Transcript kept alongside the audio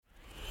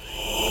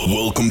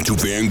Welcome to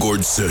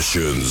Vanguard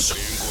Sessions.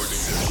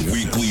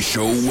 Weekly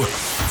show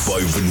by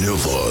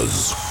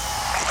Vanillas.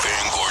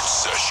 Vanguard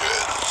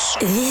Sessions.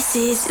 This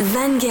is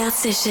Vanguard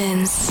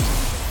Sessions.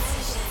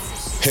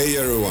 Hey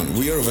everyone,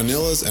 we are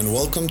Vanillas and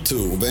welcome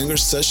to Vanguard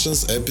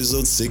Sessions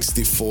episode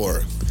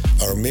 64.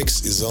 Our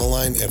mix is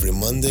online every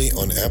Monday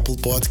on Apple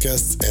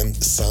Podcasts and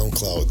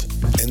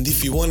SoundCloud. And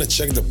if you want to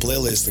check the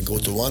playlist, go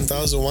to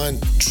 1001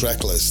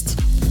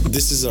 Tracklist.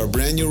 This is our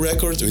brand new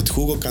record with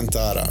Hugo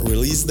Cantara.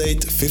 Release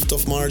date 5th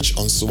of March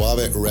on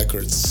Suave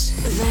Records.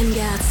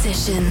 Vanguard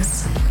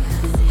Sessions.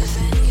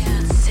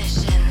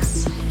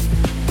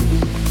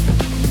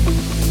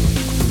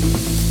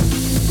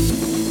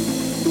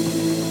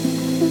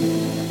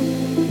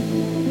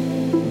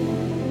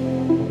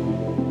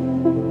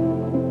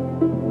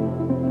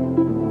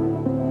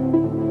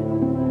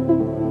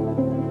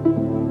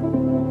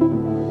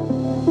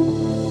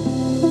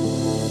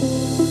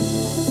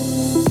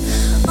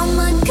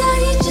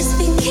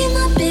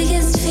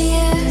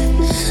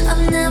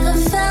 Never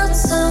felt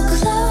so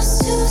close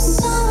to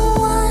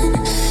someone,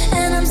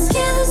 and I'm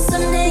scared that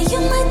someday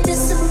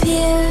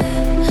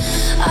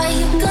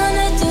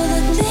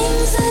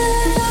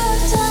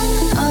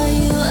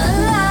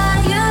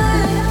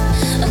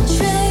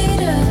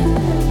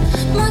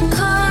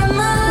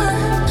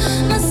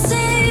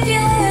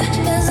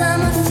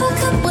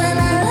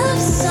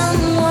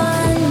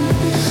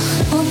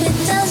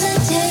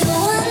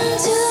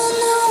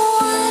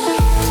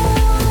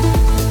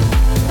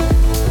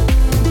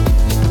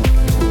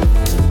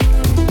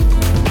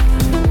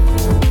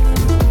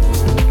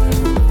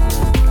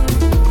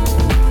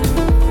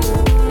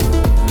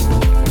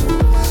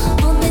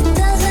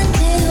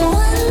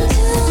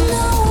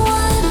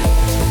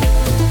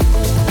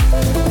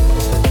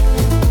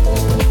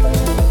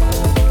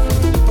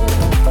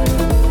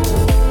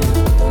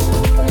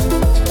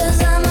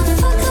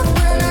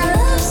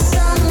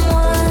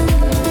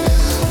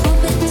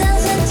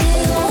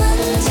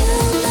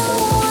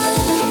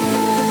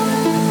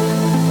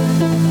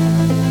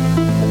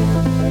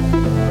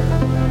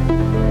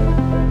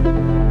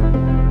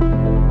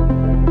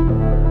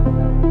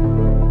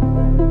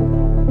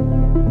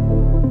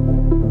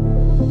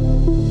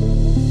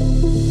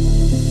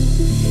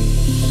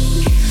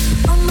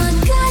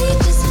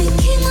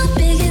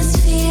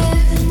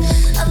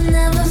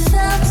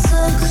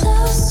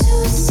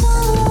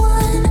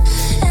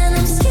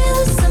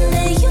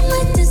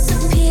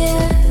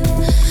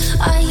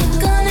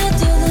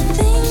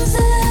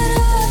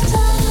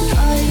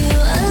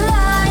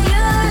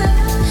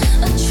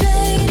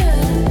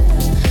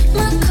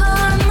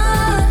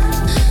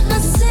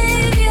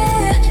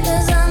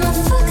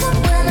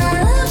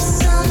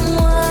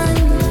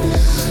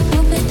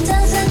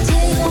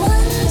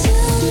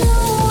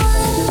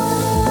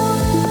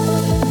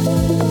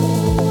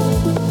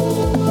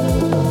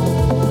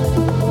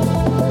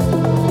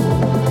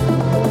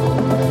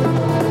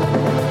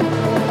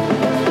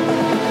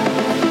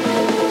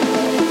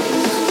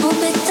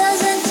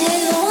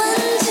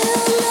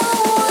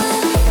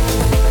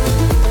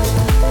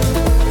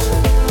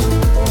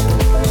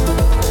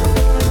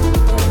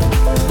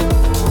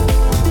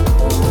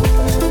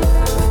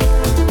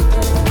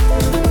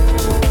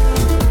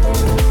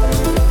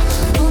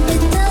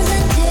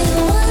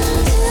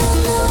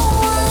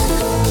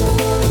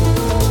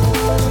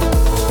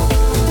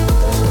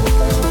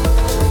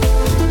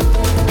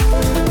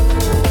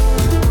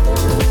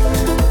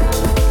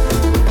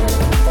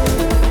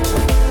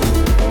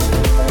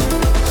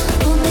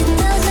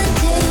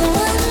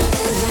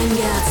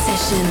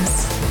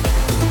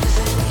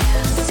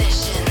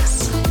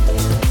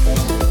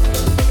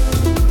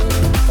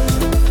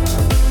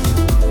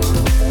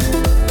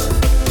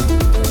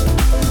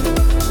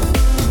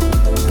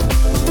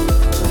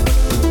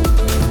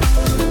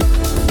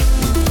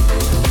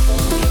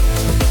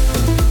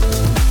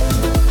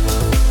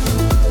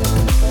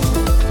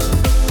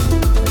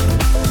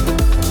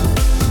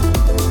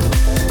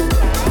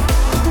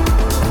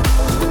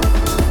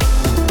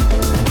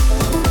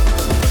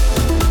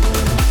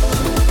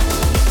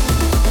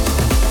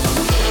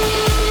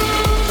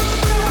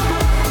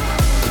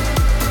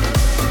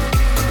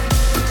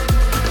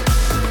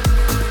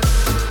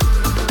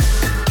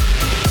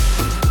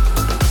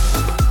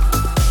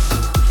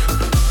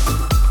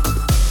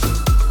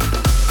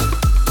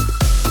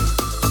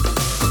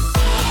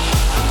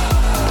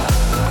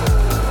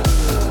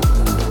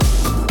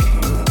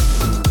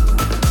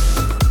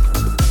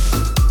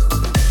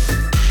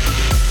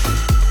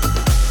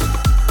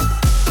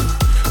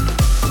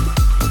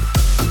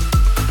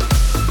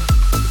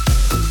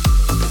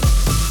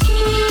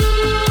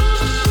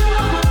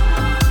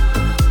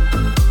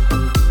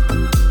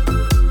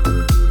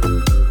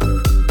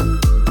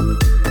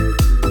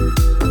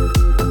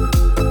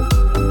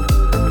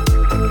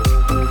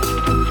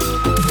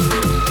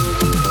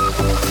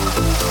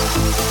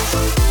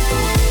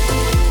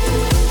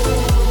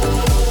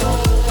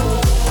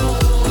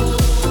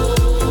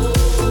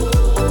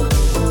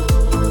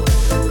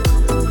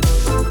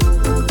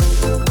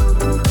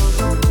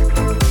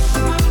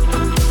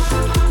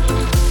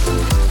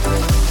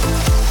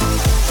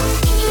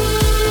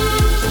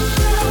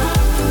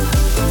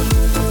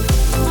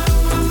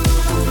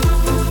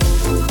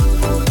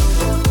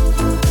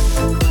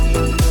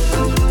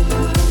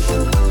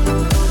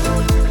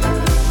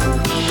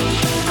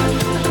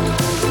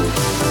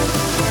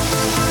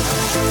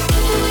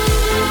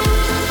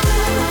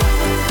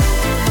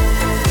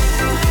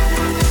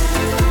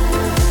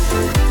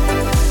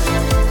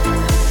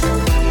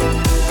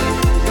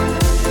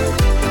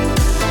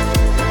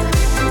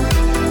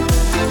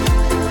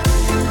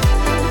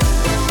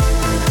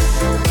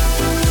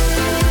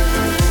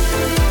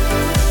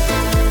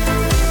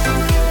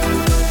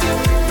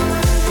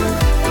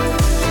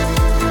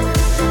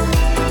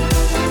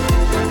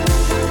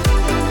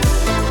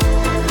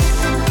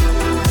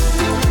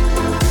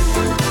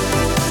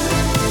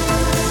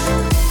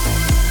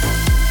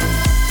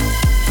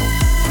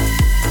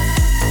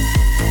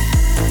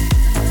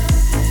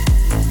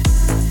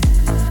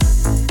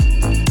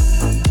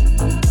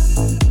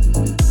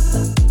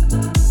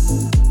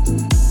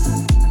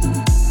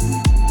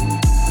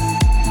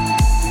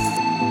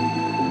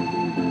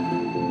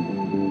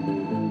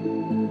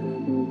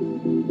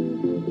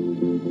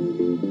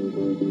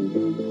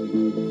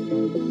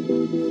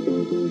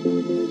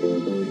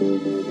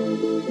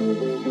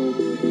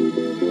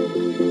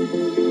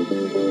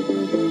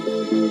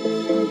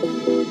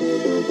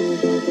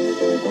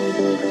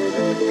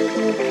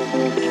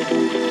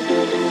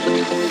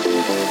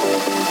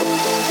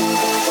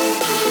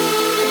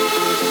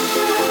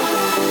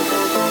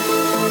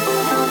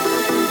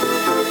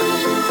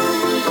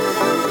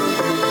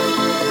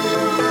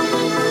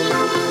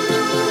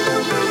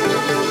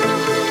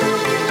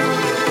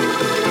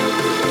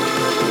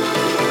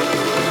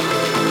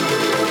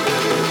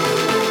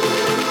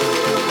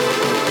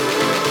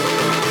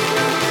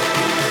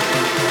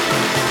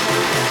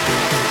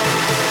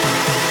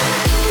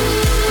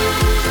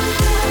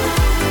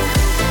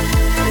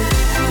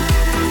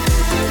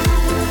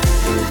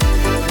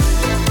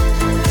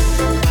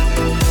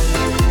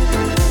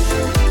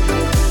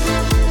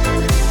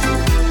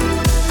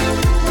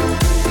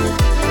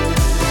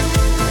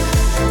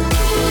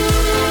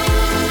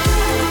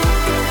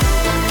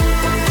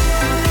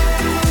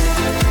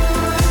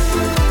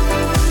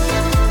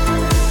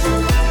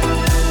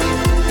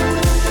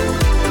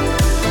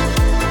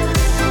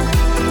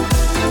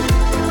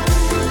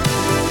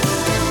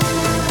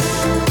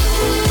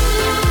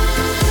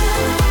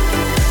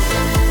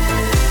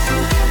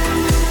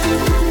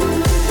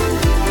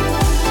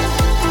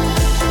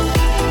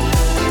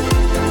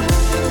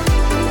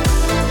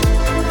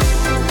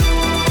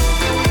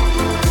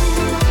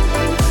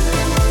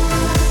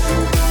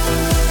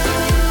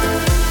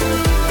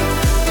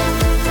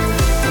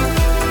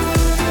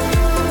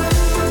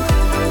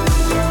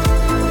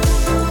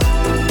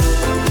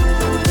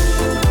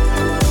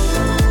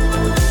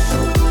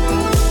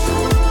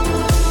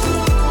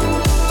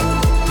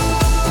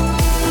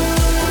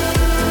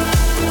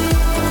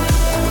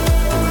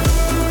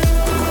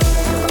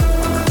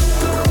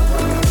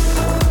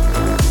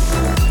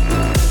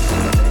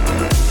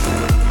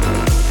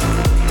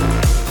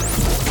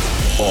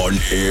On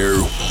air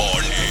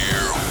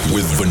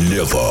with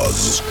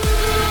Vanillas.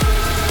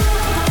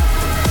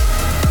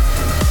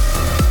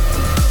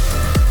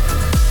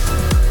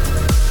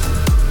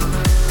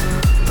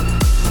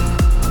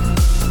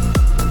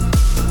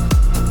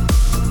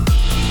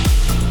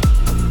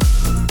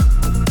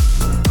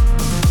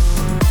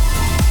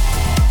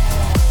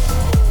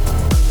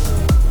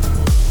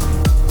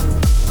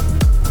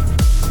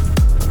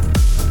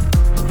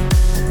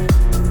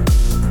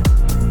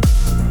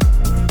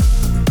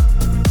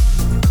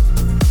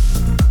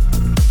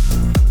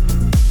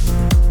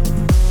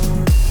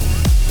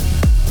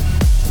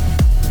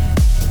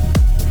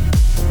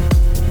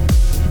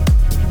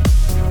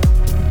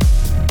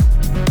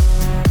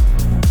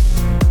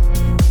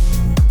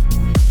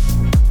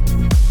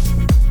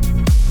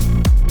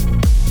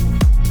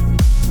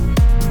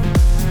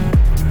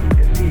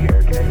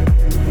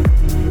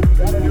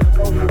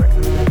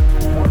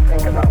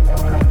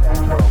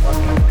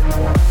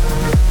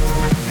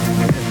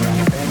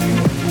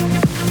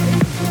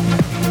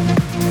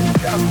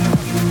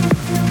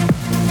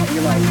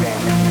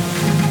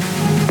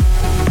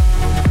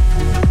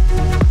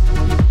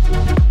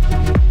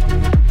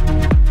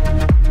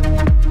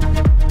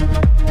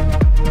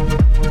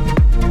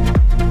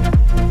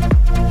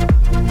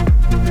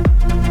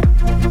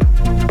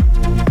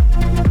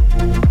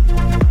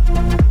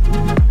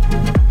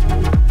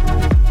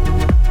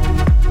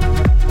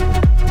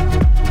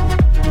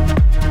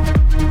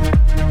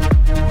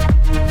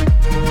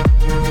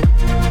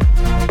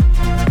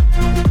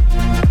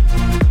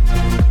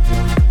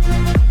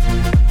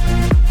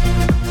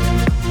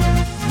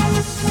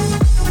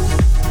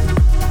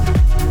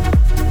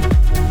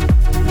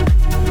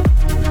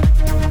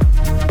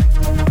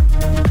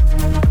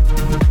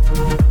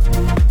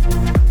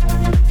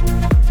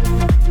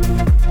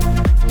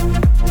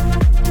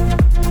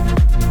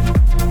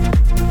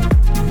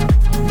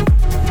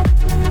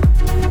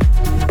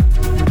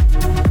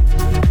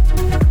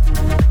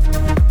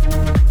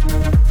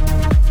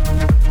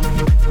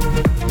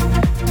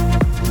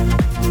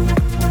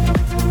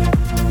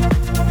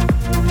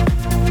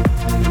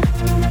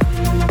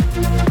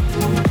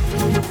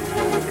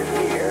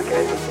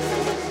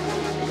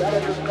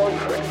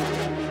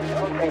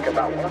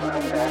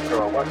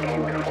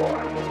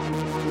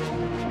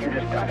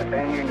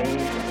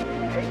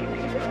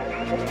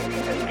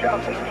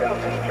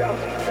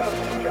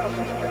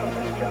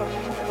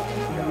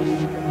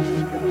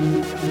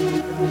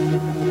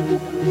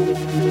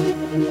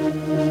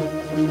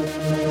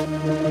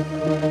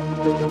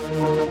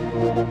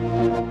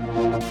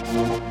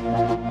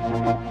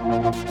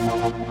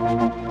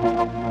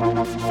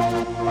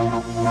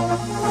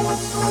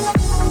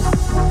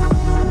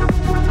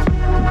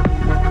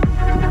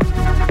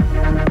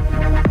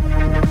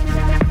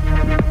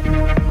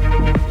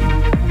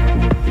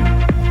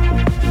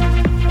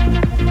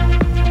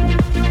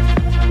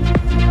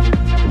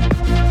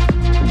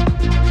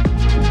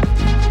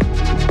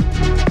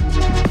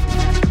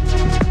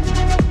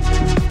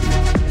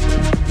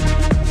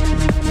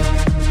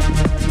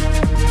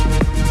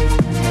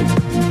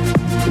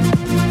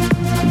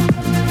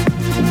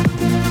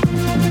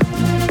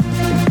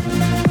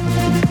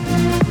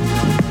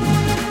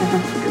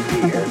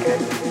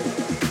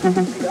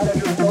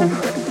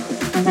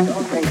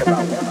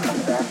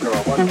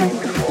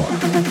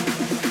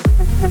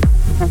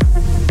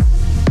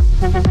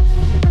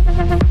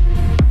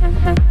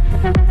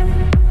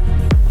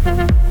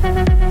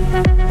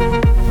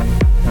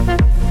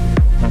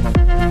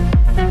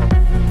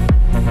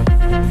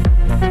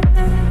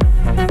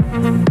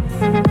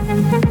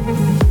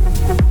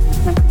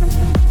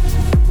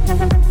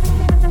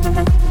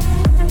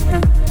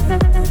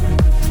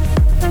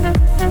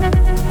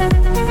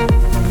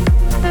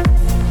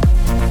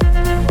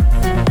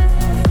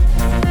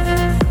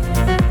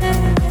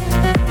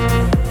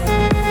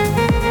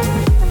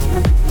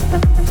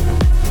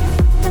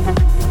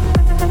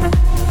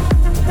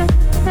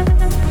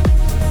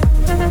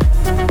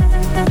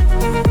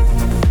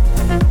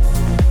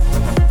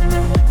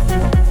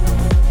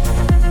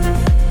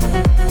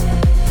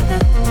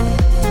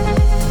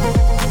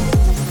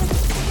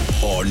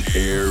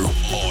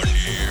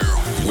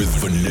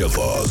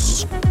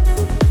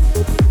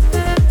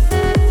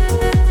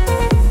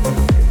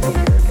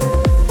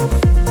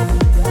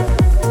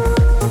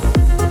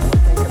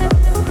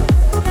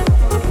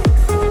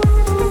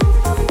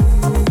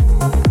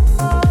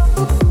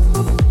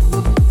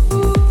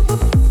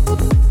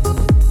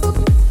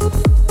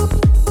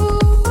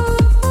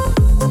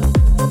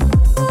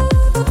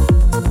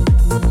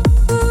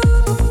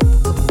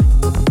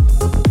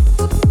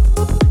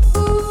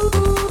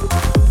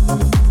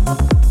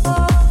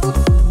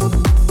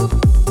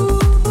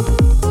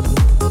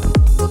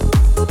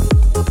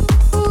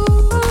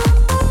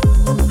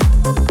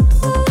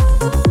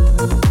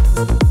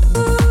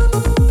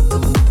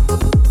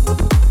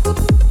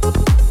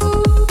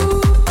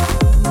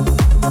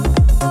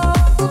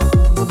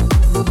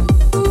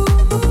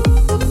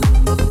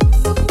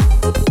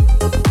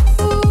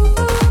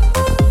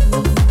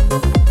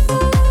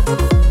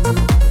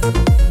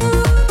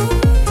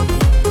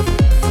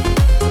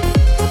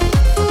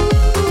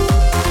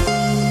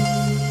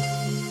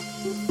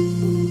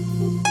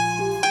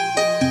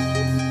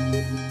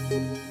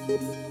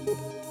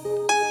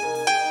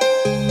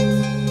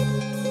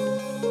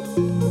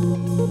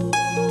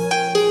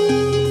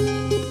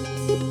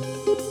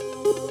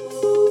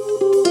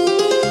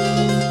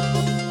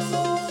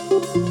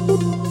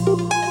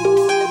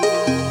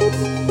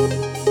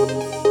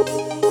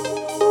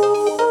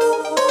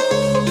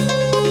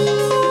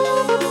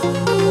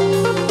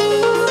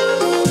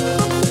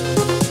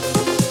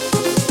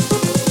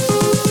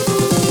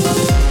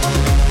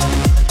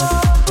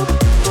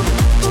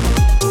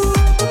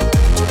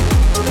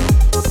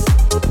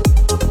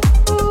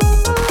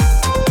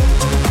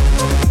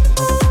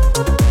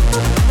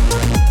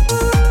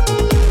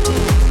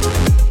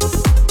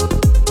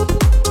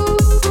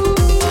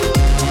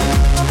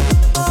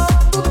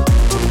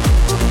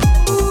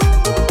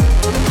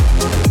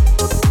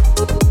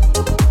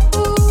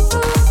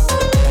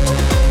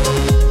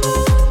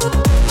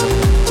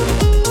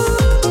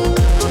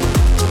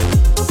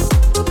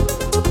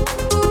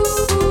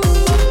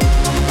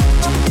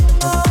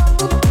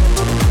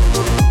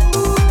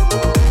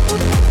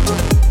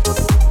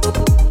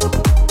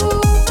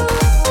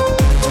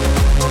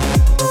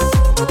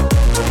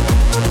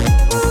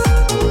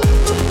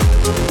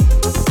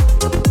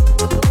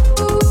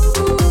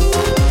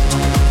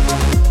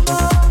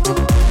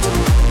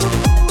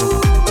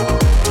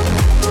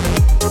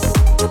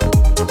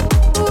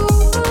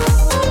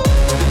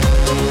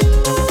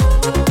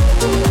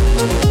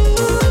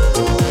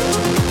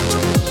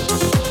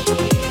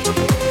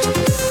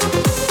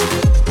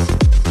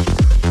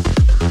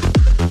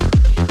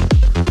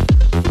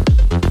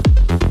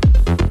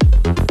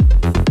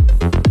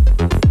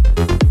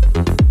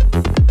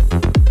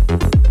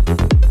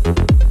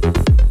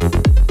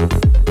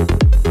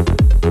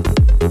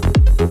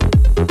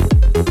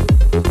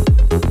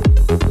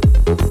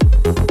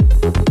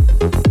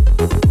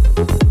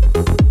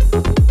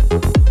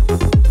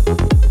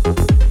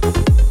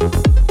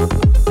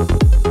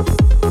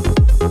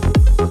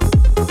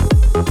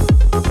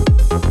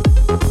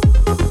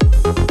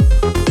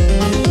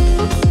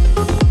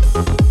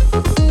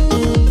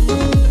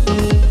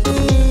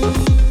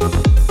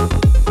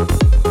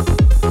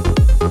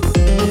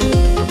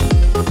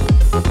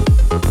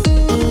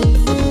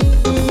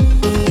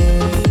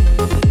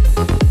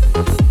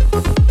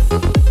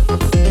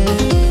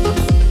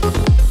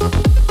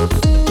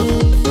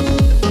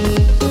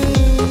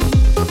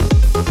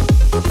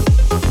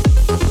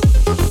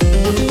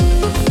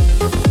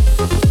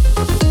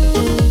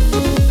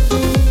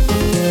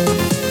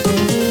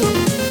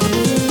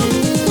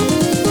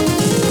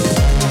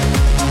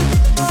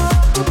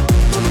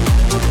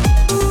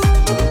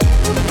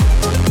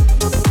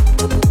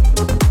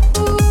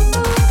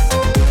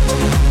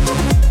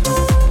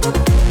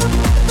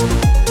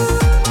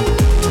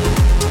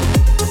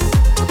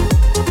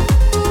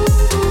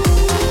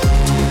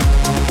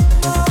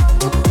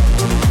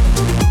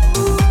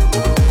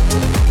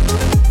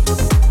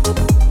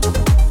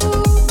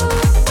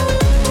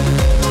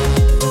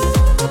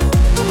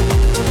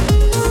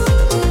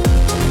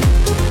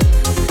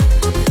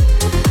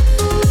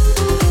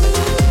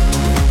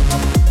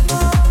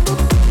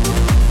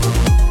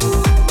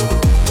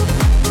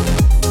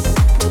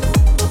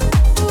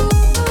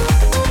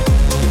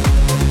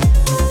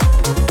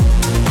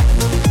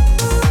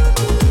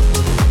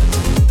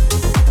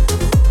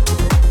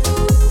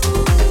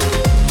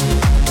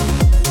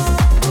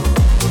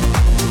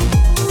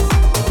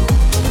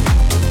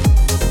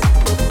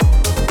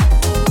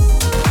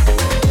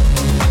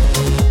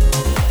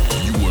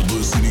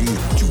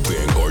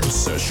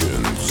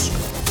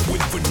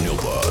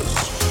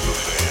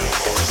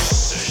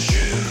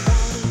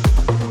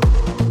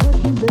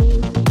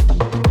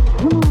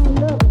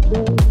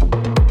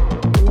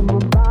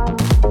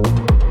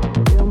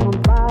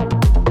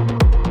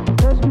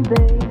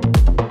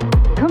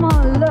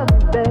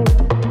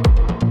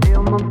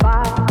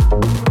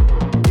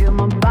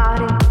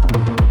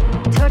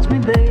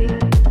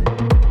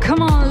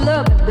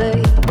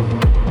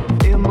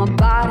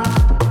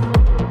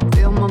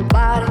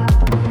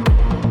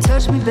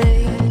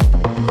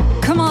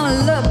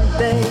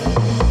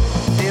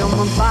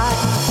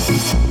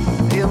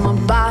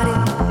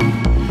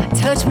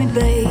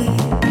 babe.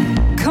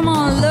 Come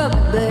on, love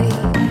me, babe.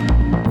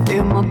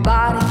 Feel my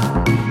body,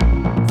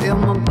 feel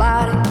my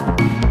body.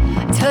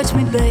 Touch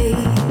me, babe.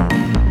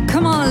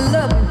 Come on,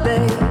 love me,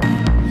 babe.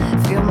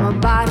 Feel my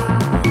body,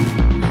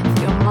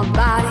 feel my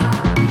body,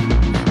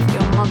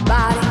 feel my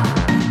body,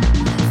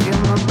 feel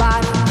my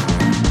body,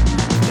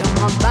 feel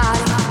my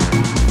body,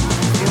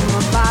 feel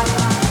my body,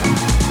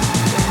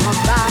 feel my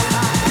body,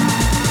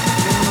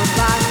 feel my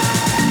body.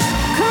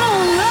 Come on,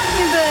 love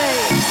me,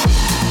 babe.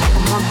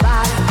 Feel my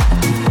body,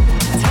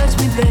 touch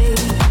me,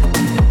 babe.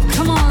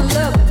 Come on,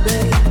 love me,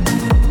 babe.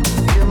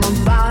 Feel my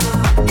body,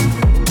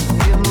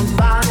 feel my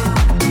body,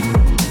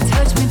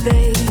 touch me,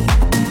 babe.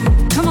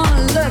 Come on,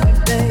 love me,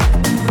 babe.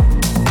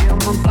 Feel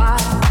my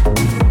body,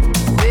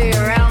 be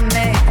around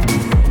me,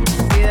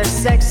 be the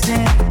sex me,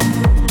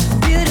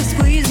 be the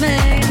squeeze me,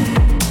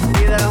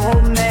 be the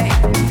hold me,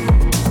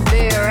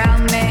 be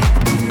around me,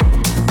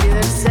 be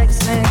the sex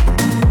me,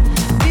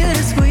 be the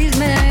squeeze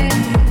me,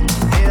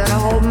 be the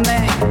hold me.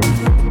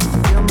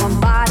 Feel my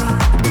body,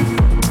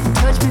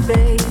 touch me,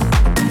 babe.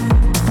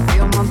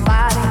 Feel my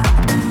body,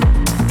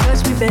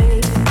 touch me,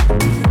 babe.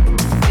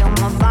 Feel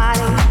my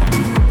body,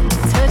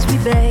 touch me,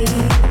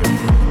 babe.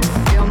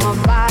 Feel my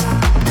body,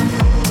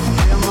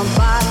 feel my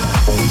body.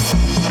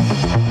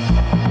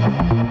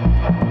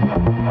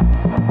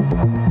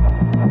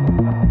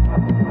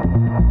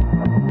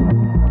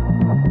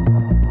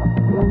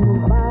 Feel my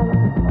body,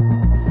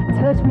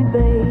 touch me,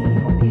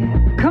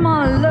 babe. Come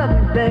on, love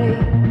me, babe.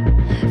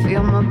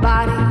 Feel my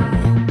body,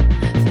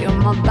 feel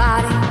my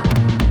body.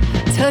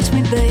 Touch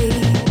me, babe.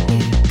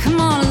 Come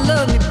on,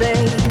 love me,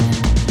 babe.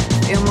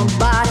 Feel my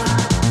body,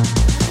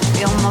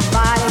 feel my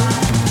body.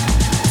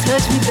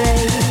 Touch me,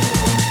 babe.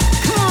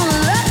 Come on,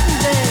 love me,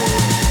 babe.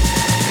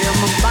 Feel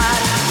my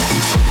body,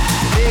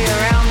 be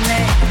around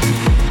me,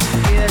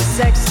 be the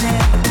sex me,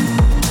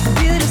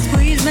 be the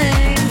squeeze me,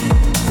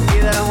 be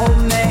the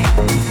hold me,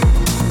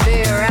 be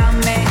around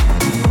me,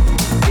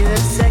 be the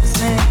sex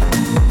me,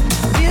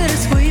 be the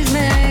squeeze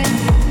me,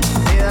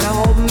 be the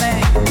hold me.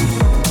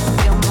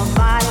 Feel my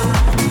body,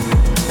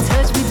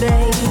 touch me,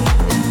 babe.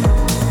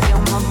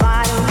 Feel my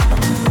body,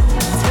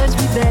 touch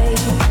me,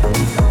 babe.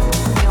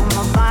 Feel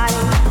my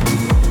body,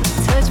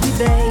 touch me,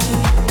 babe.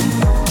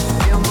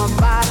 Feel my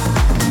body,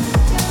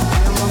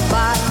 feel my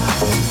body.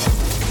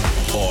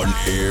 On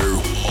air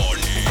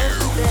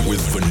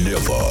with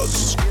Vanillas.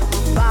 Feel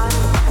my body,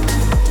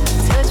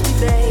 touch me,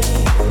 babe.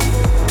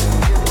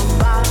 Feel my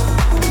body,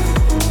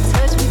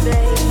 touch me,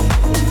 babe.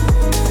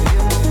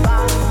 Feel my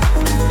body,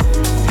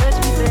 touch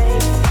me,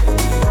 babe.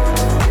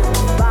 Feel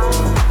my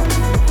body,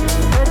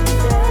 touch me,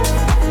 babe.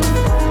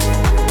 Feel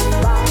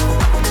my body,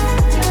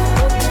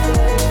 touch me,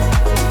 babe.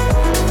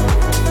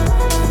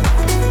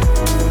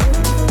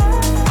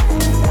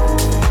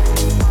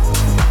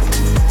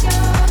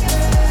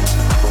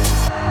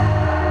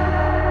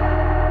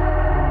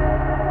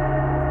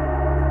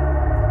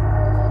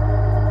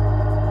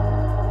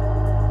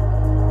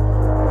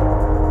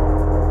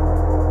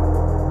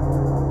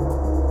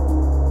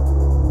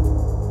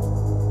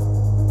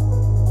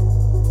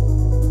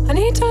 I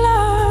need to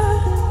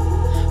learn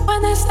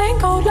when this thing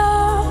called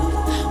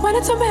love, when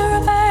it's a mirror,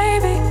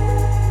 baby.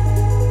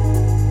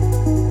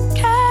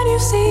 Can you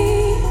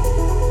see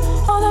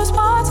all those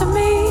parts of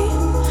me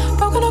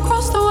broken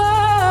across the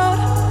world?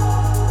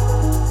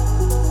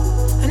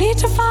 I need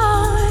to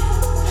find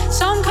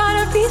some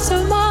kind of peace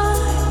of mind.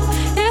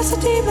 It's a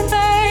demon,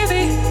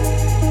 baby.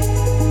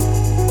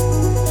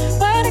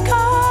 When it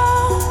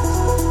comes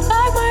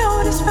like my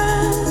oldest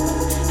friend,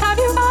 have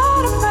you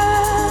got a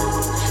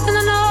friend in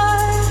the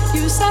night?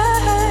 You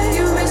say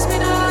you miss me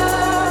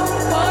now.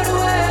 What a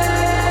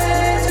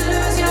way to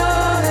lose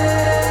your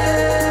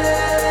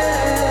head.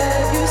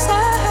 You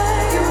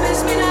say you miss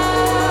me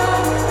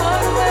now.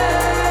 What a way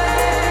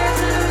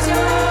to lose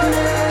your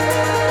head.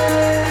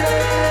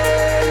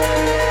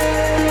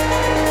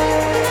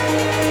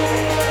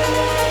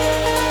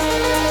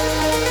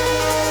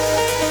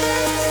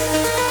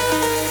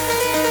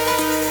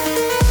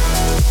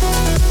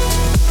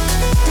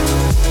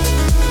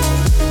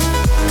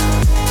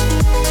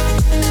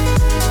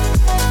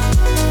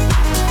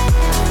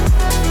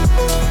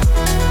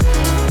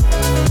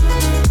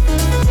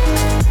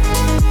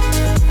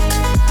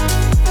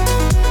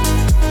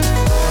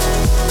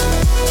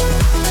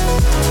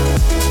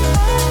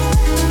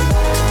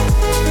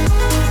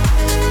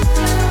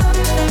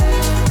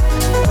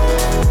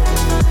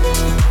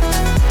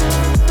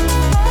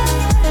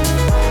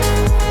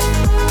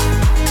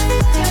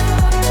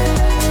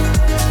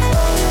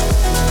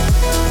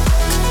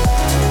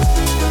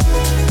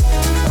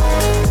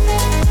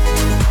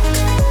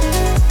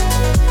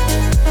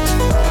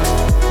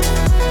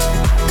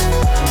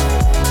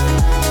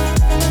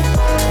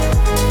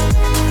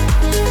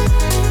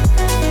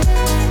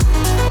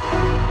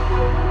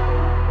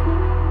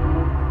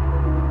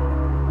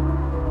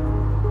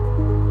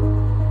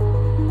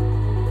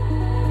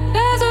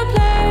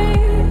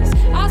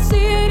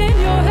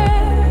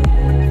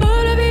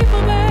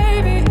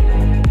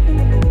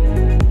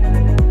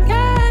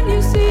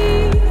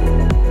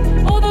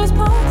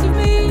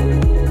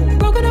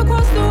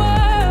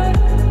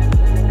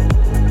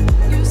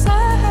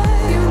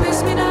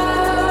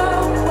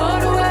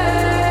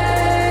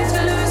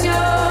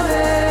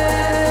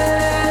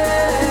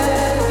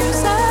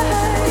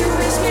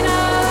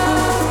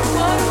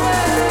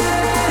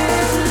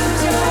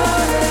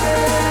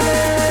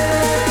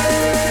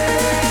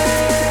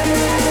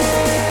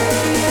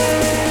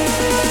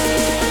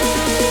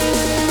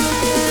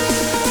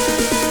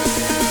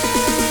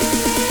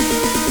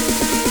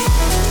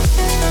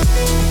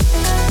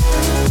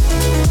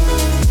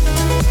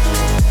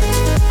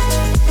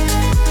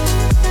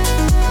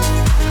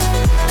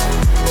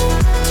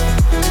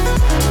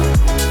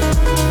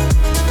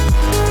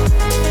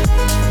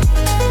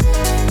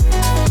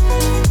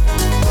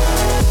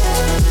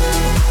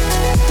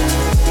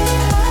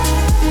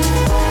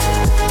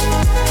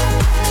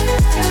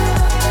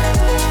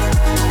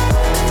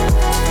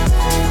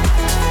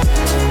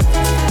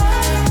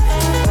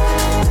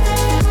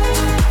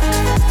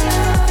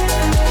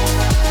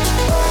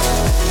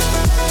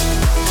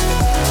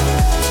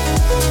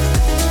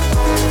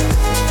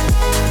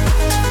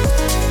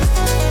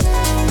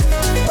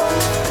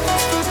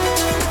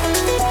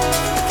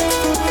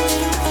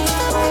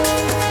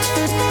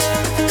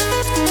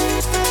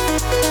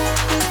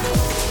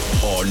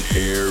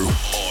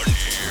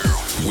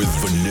 with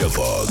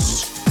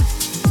Vanillas.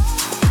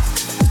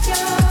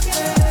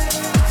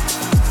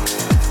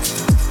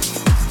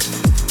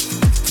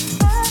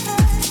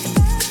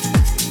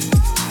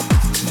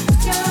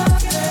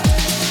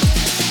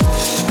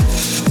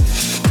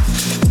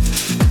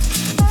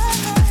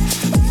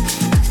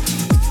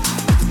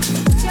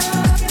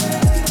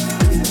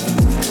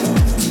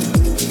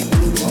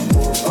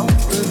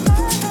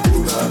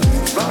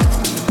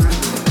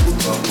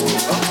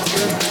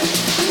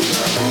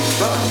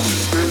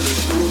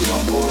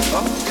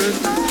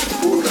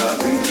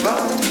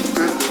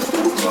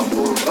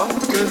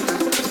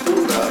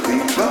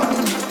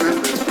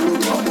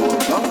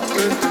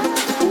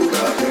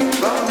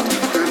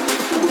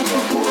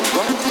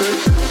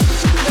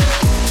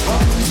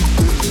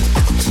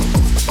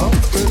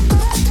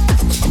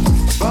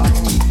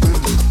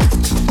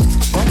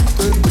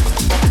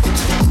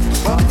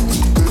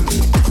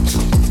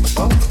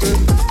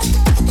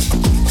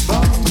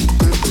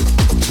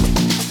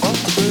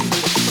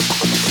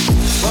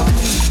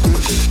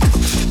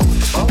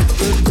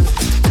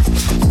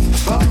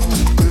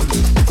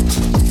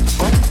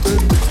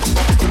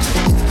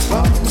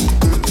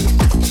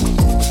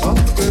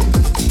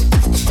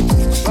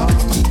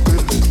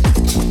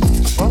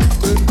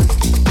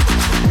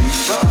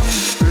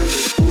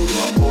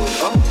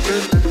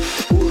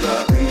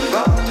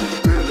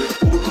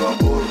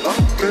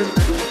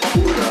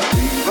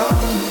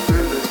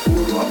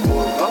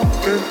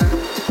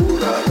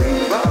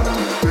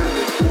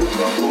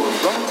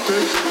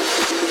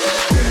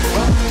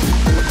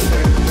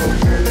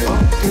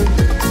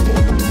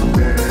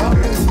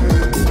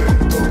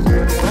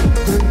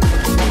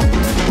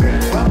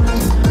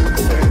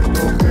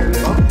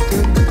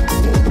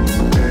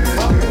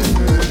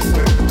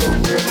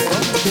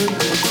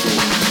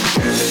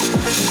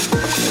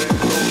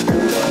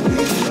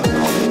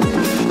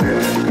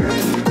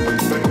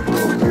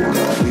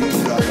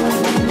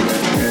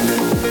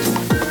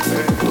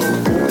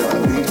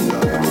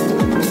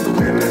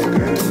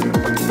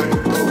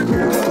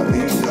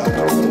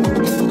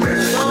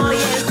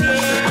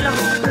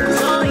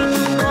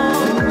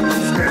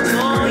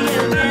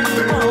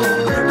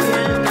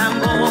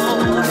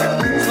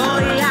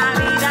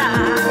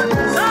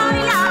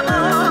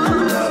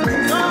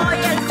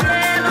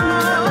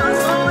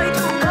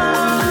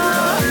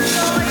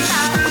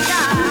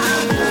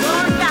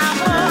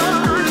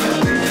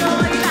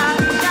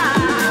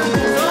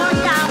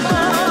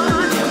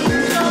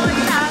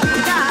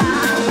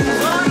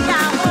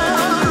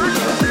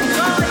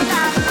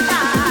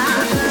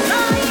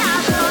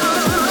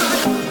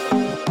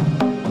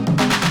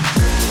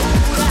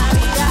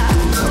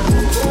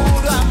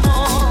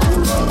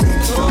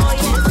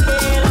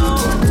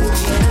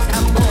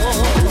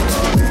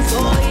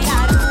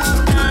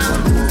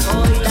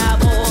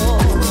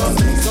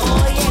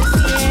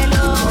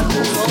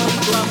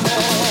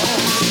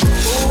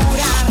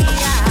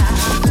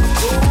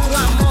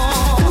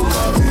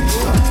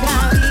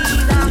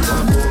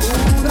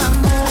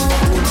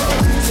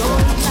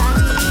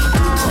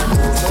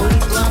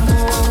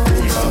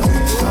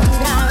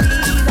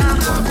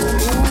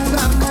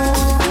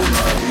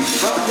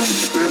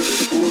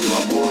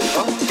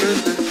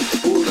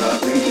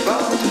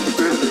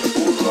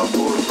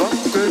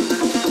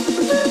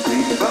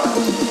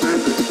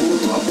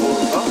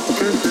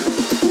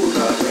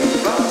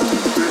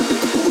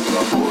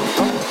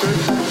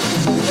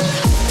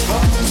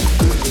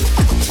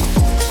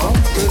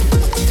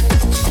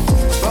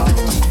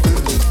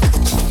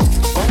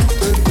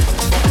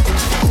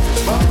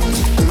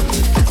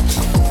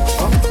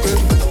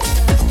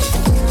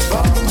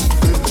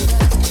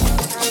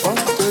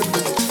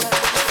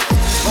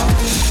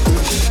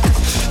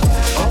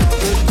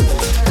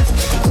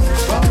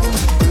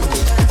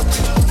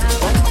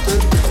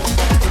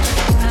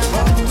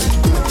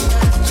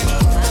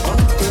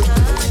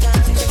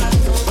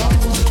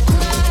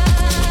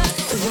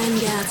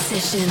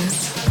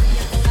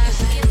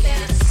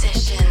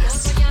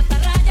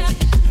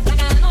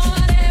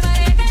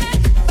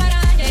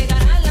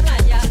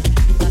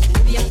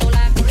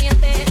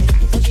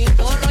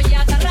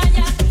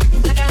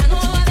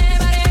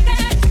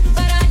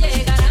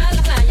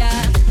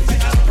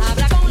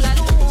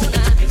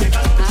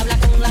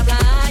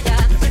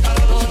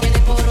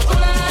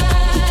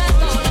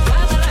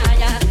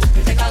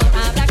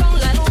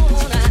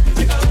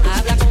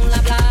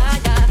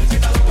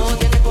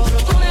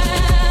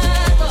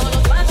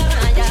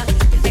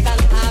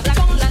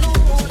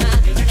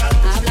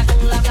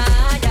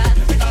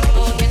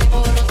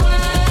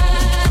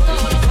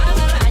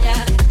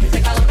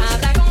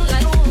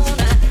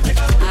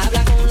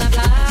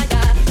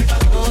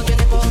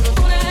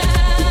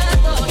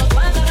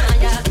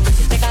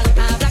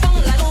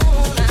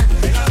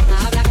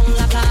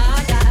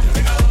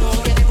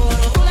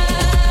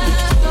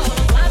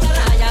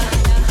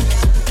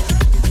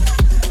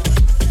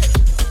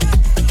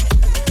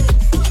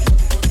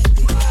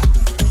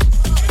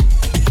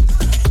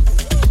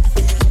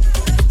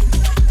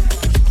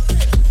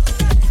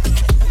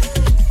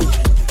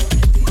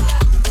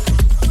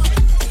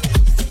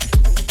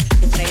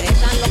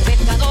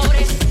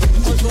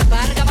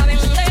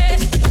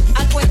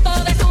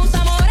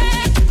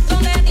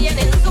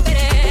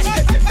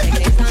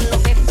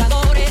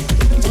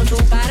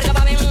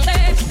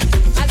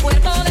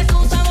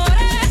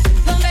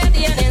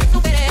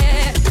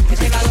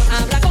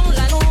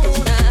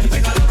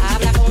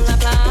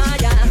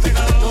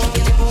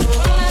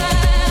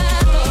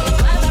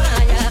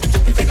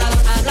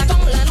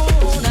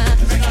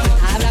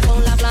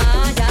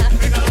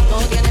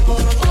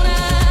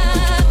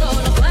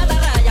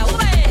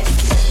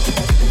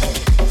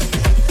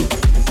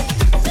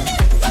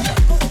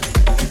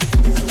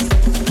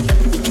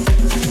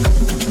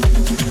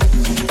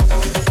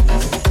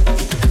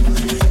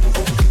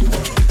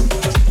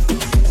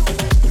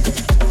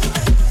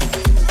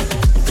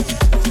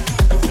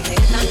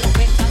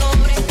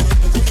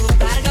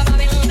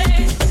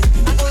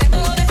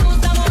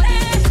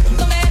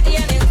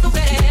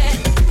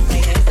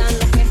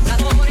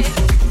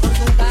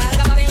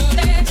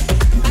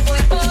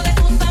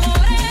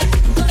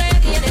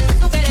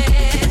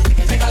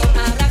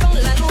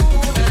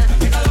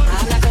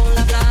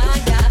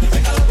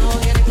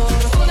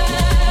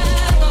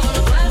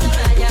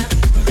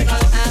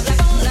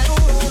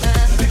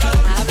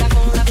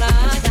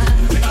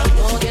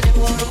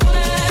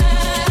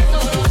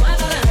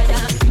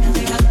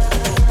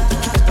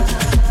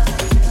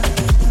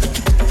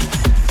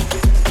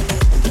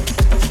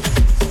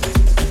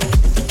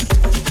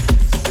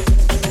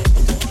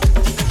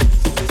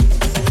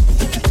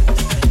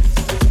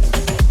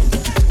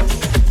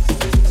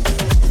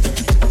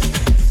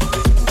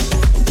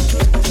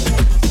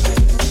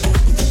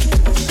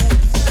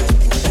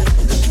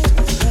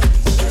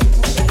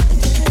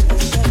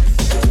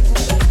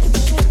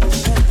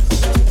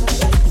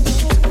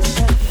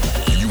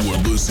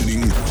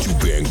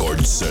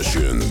 Vanguard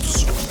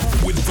Sessions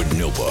with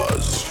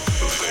Vanillas.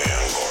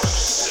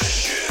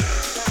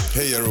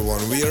 Hey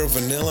everyone, we are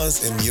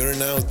Vanillas and you're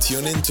now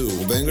tuned into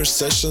Vanguard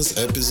Sessions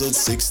episode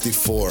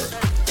 64.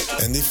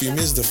 And if you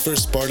missed the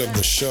first part of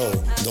the show,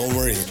 don't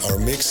worry, our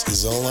mix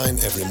is online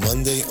every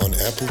Monday on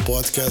Apple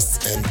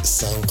Podcasts and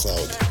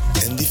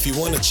SoundCloud. And if you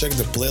want to check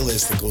the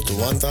playlist, go to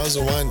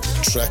 1001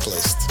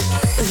 Tracklist.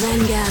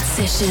 Vanguard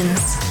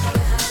Sessions.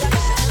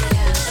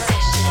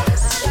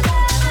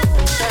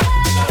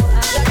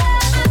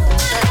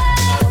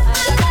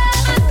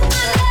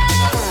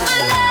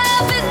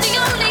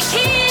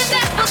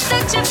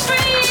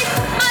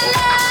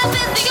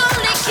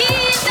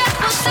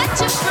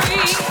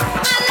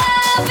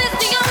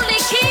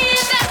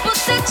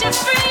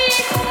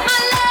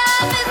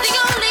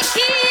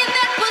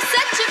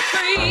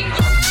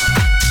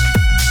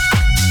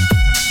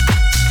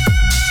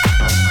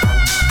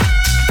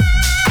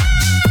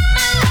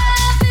 My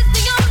love is the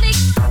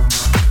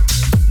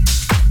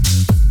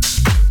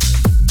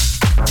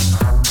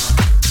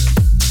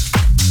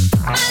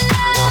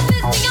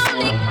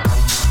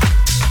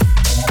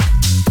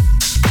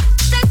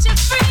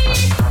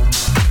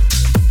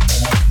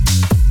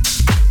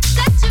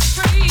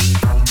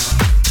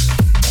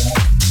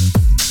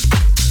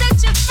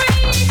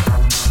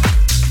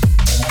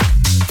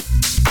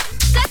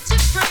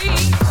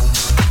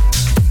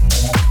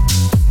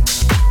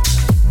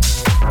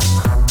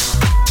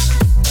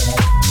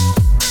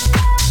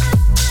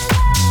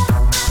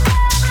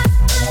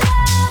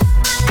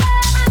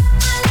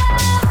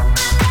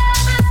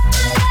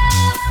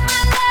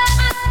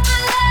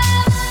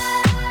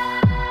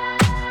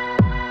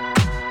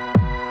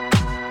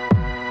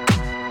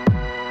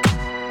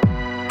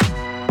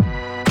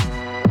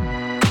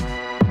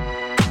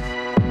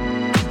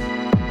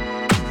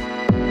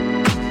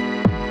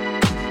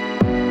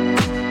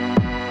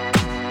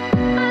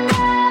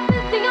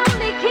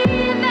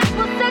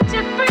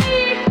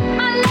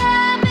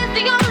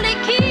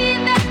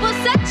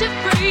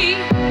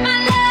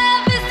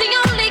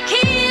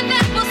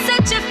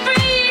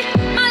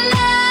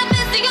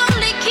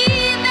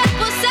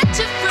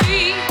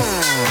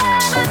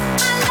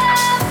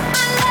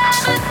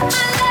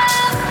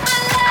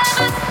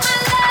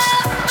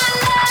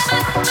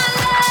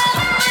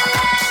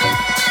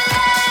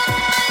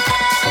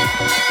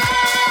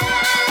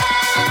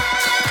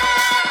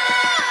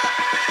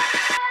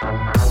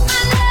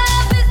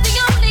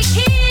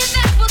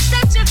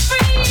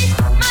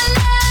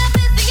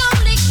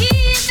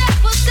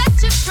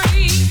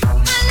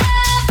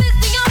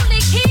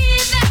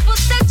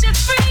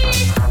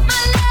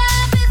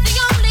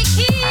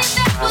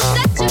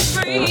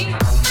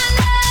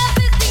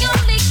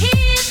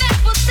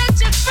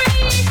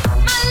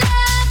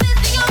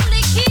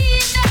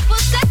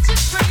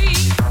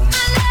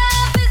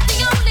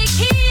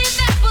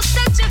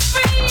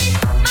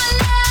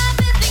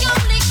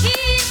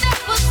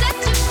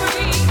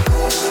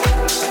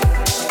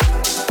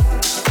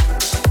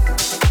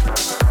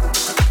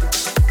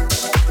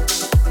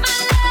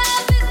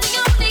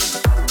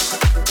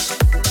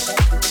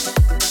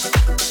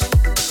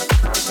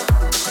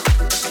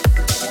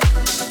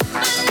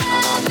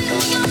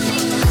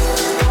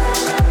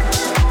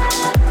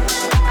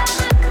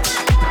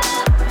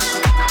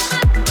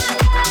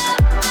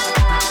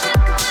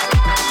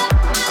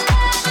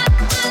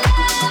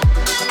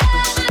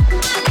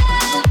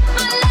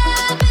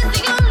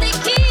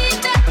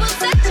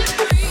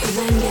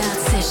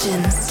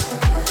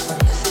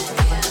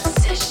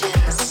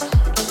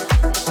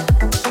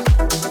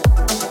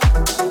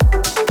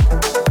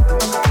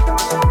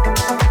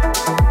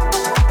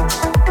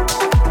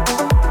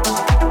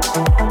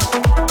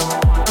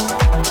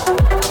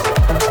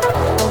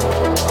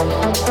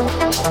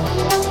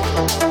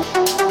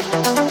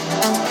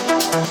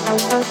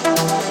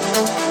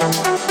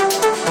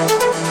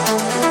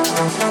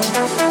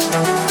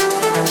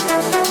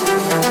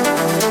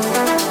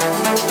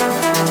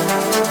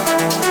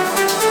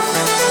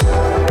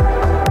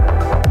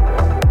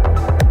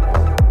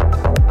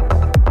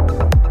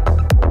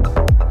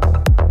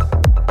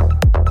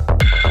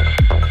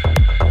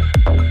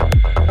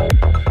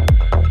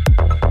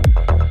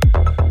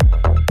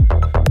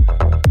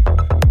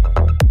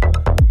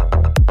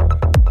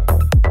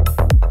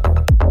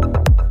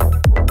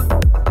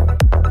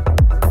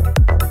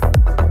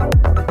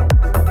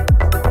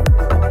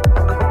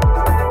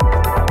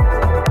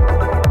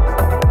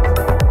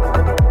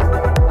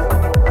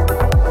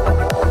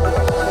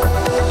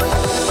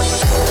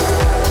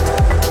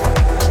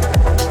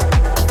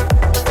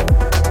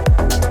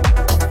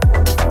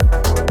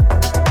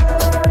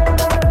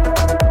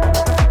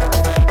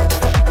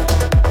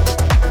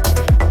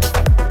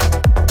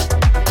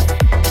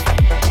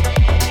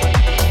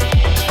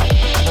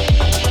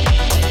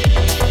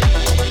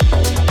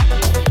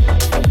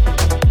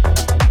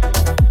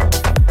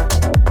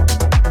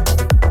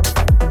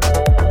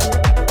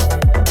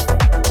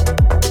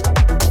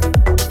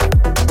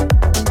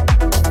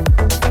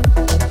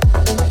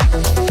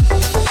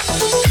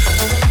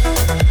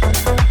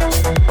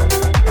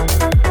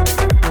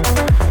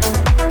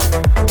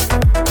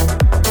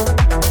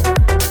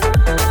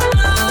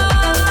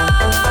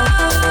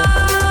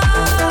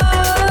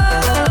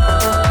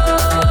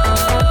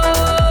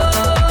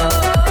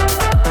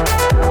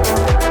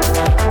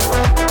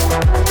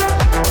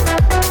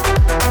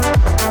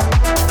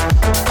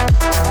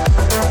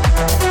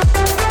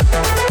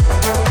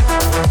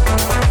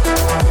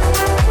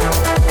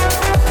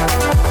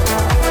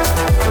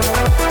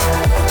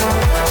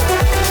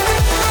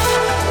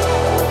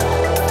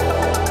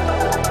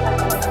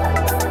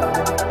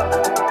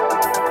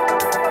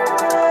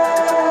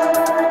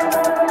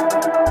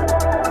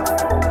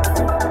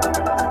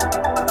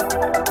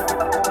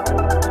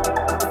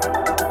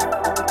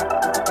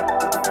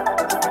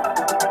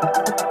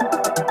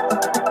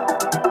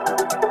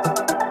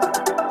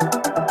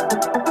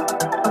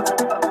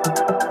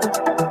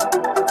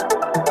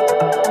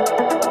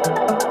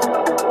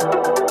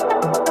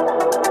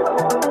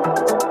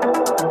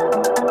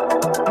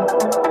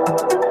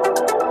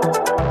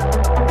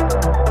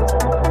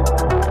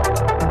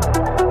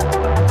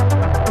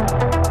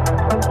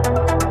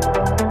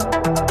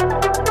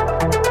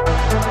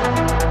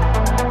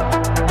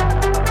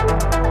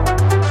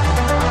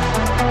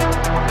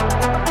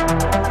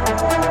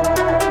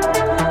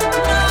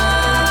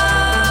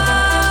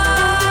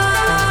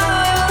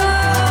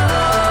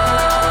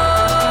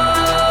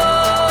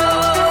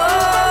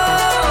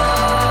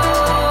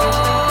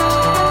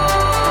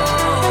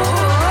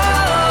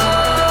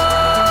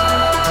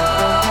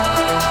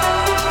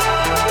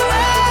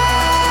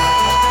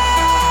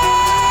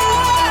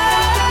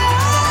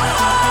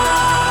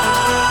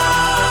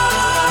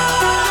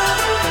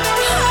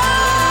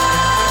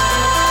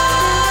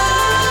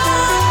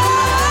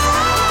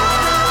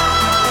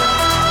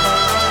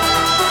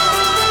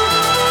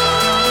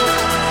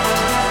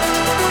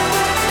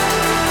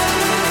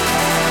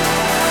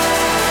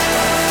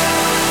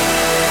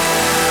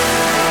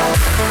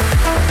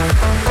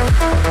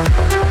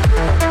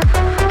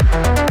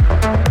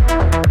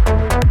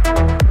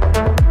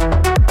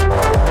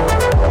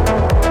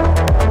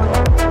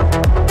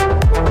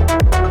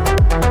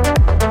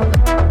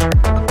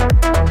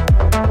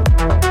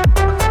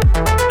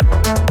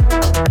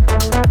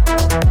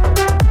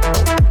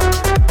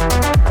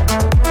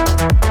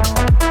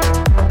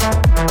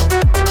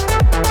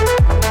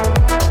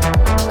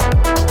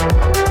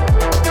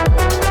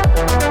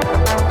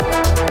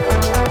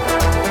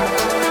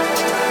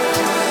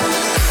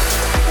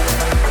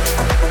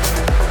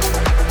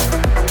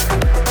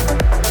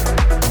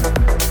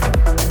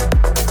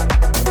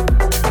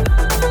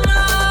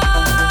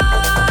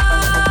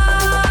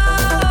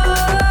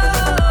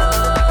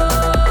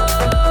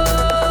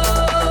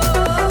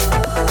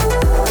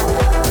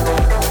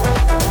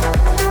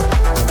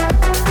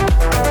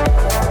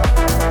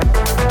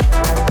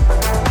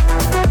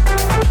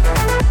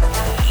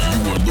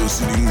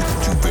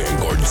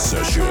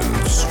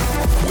Sessions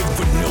with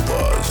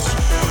Vanillas.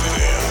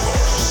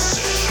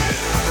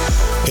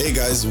 Hey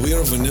guys, we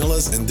are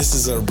Vanillas and this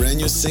is our brand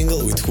new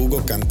single with Hugo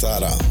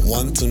Cantara,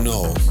 Want to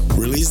Know.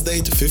 Release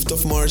date 5th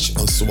of March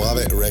on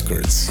Suave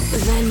Records.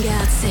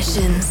 Vanguard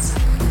Sessions.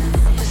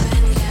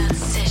 Vanguard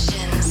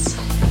Sessions.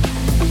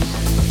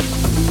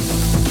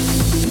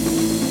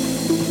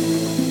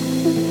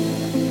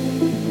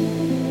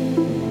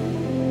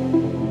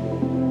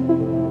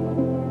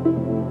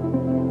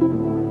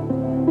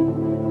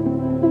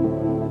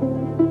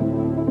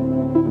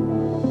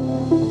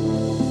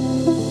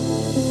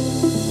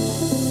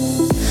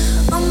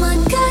 Oh my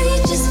God, you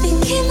just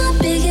became my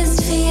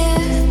biggest fear.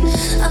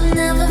 I've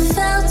never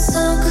felt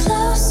so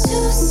close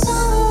to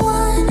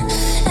someone,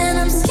 and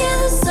I'm scared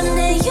that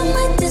someday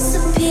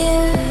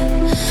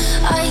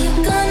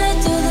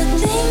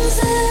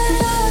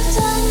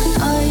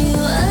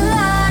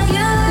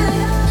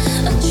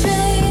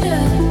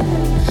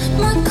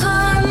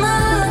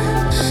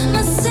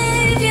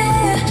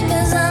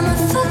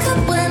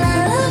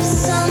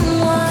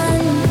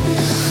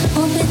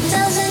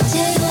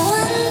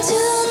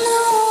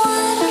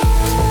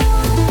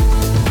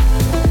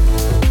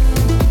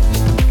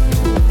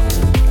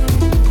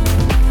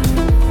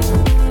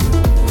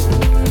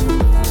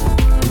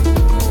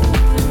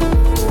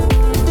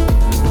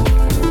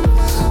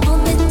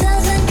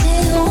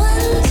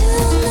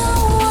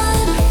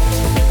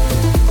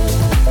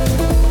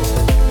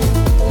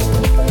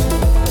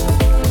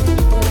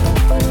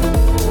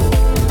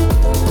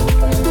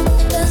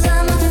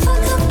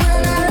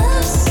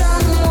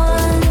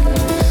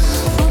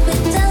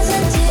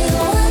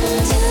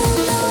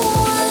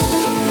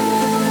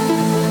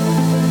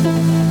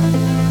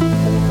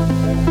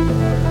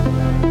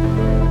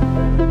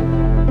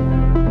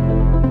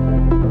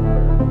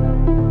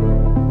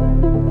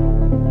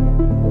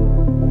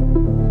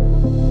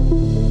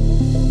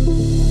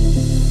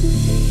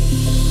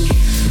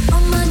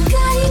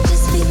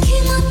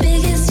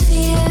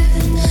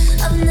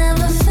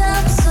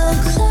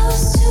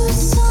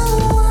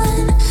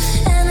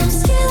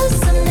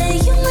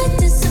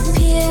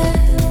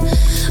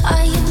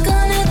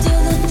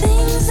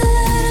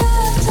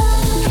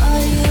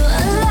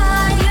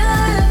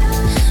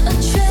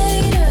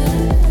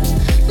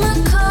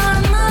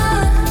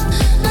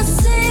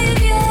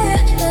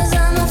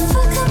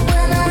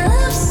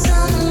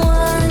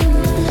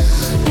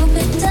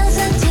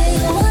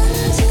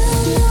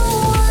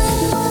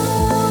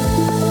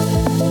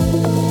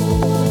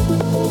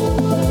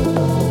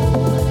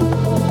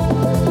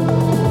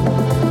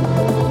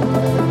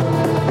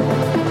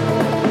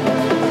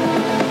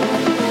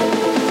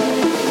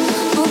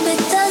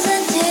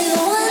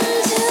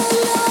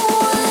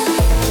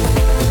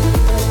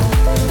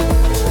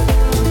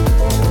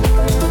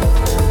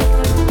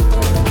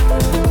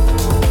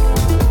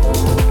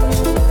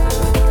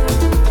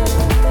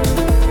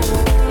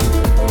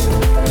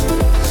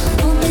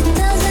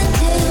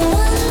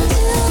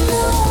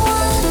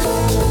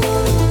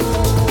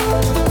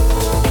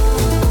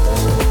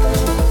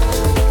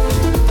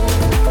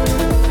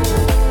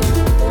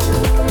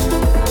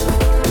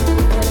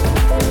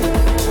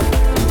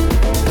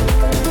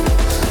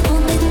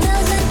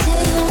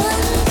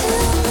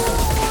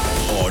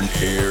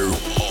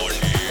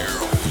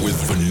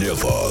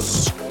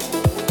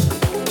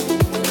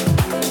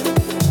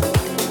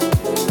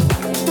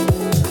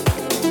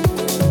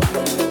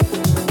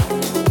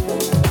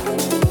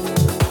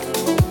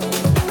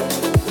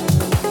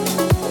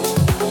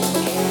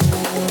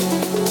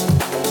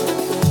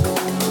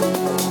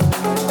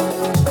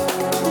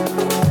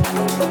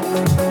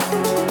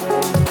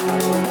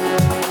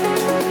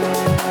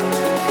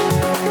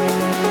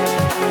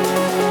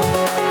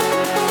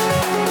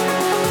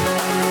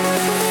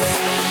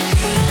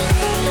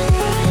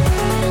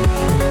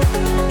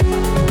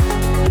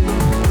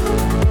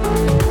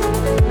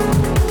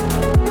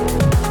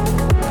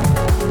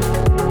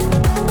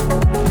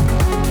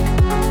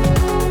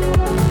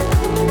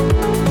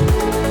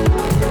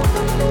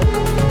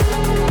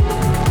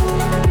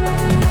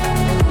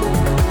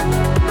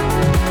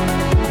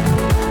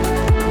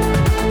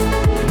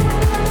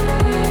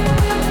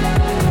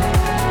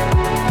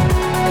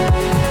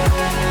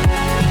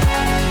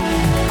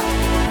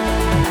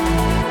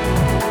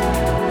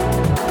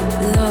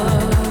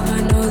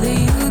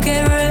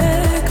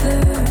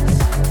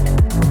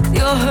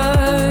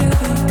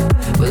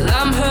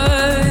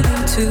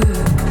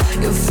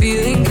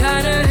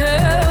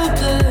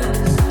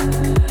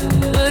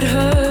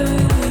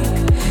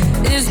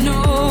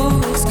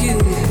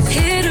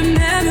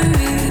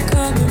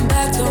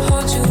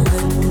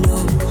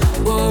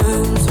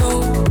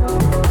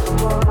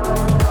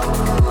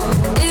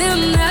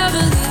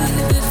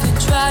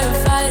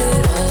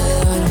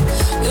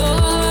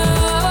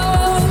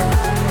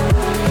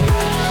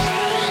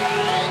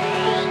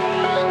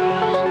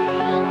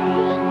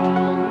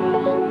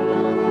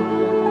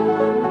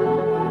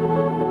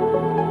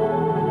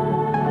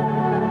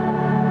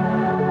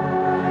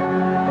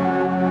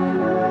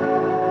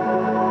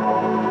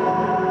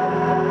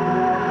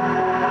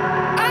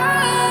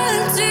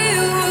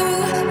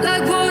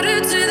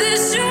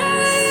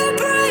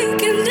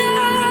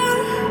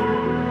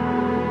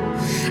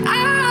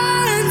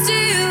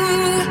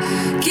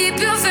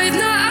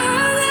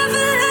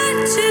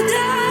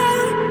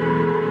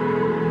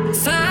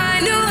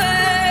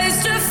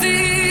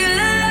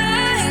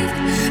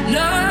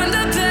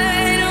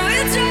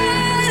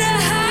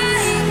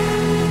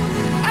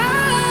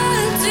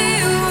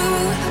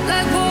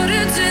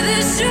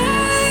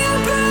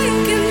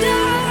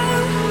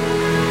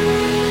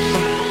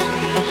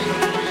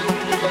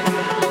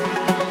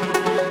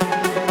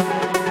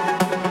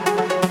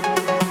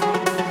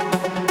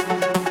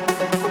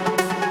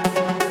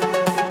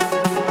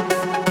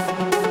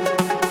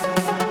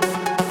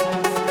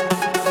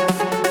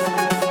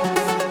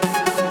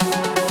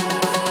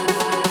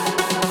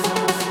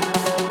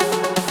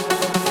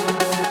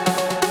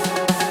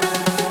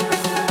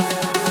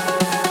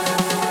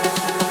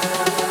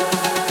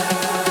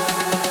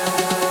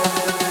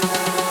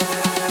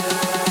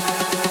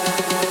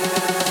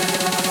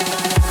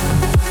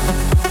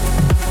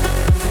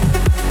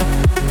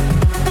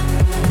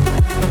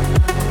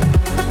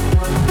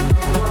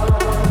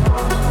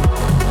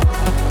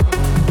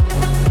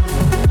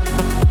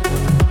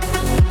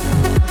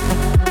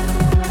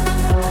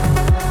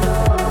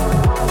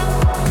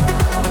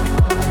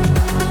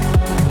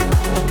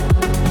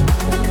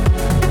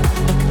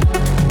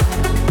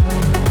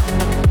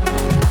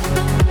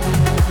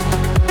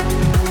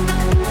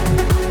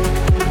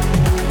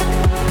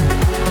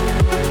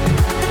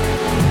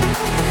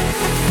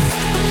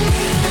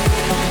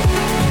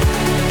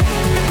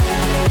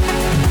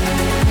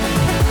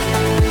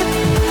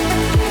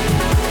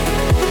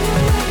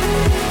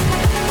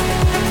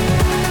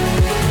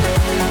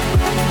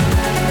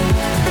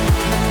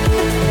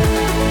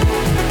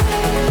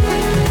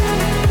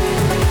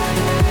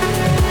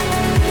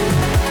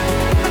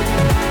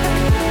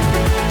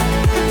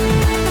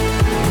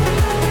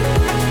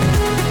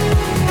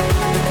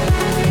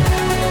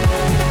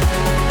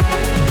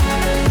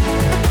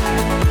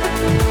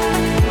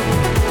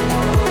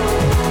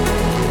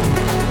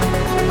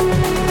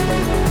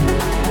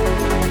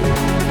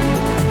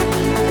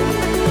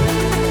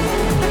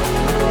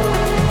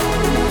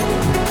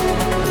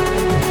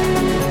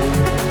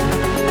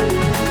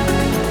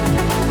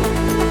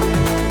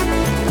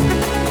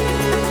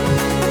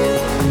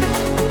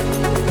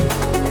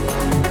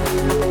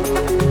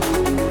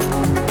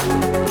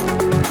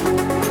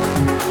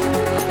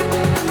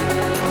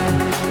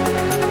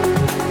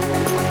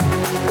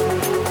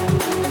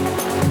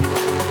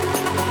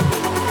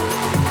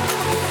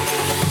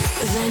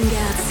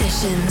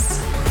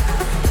Sessions.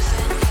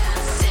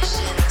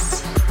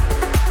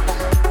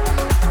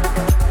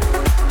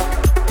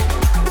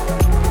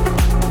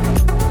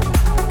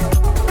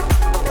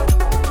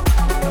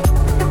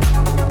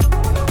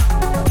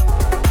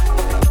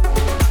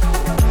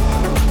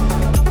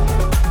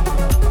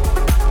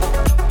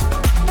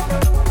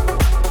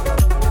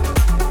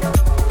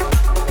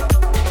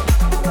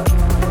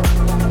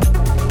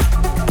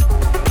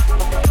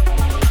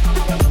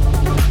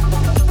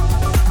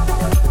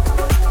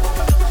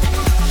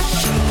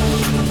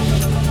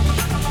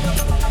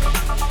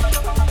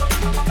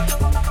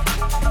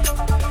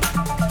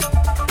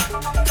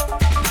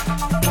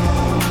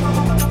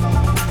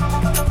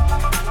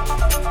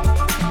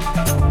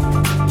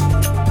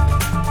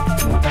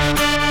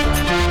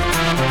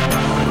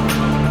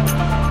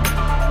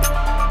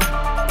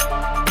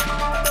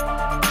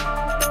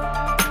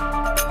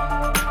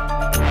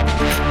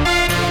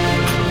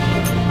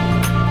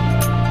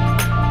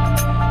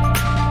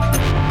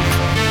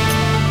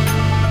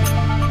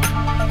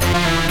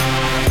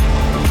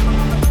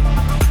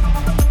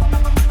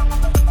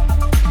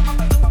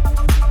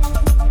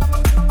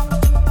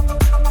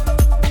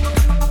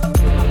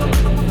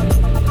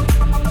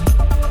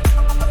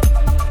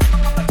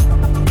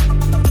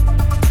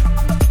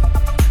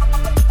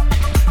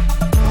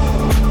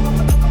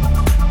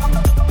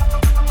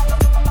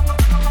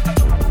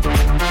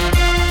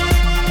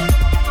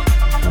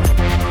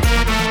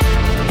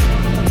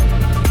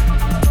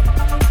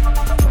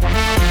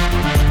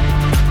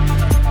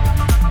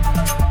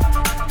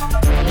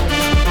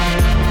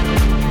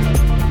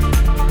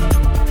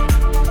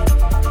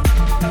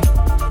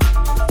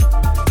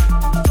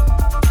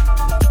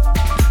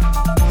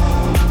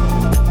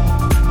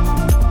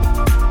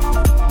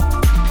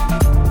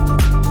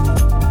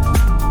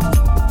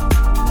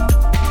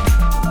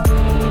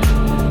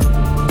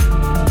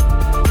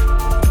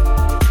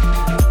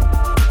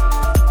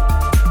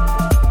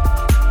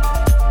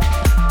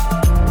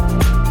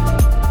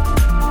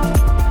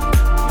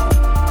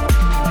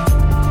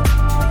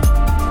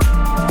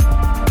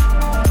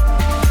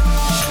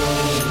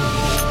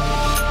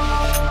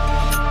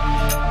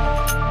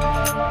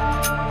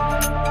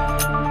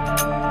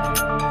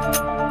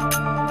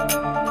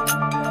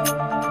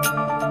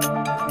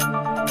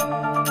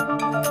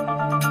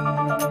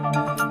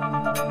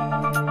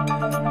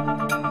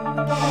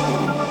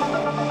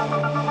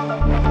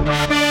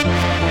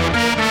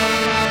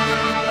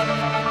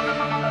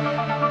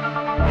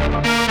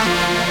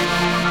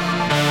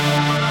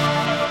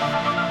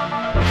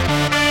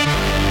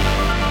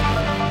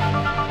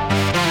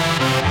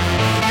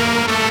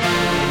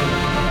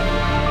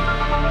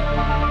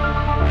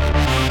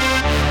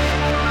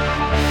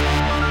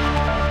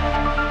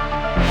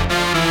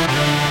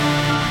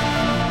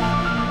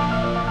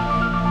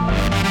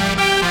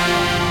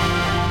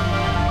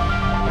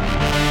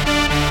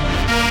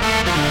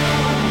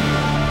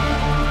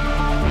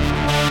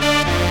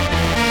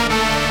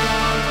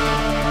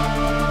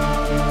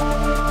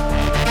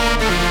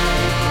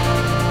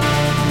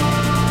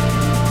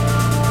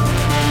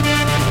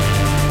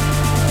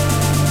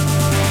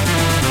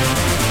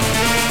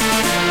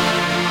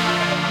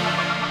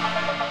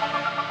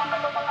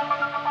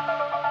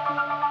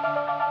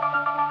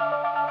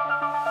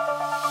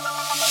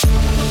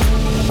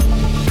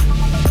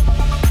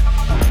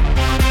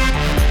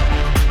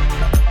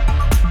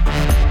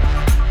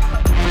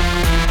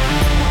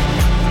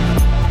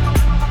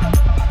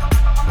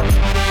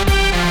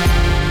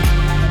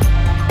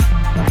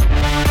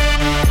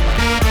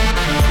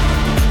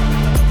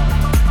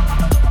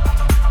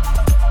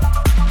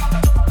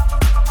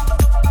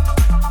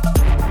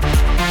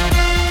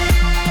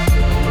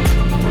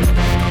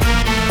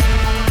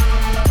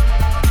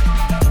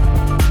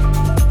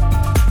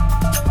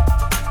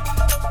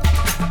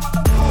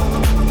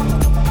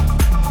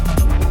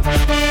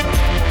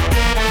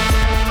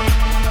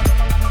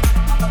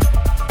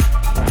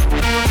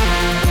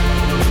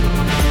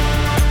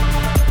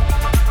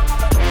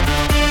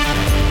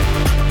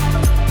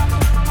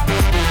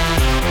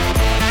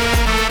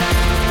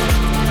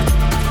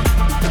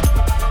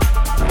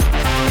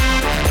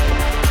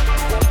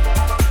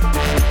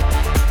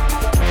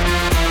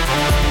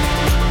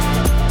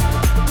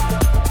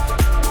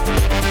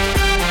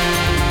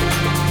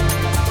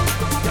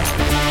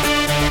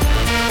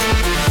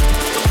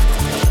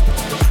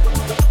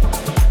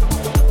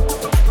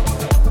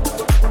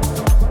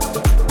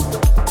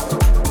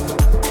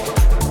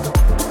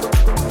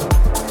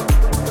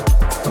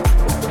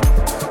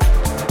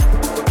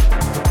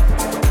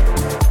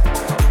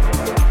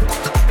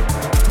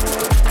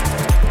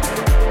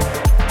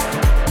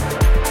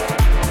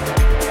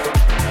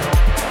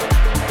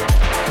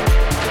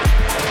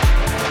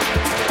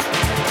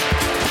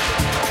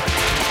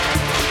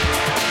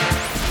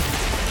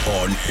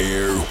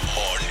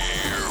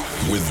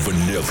 with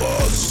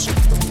Vanillas.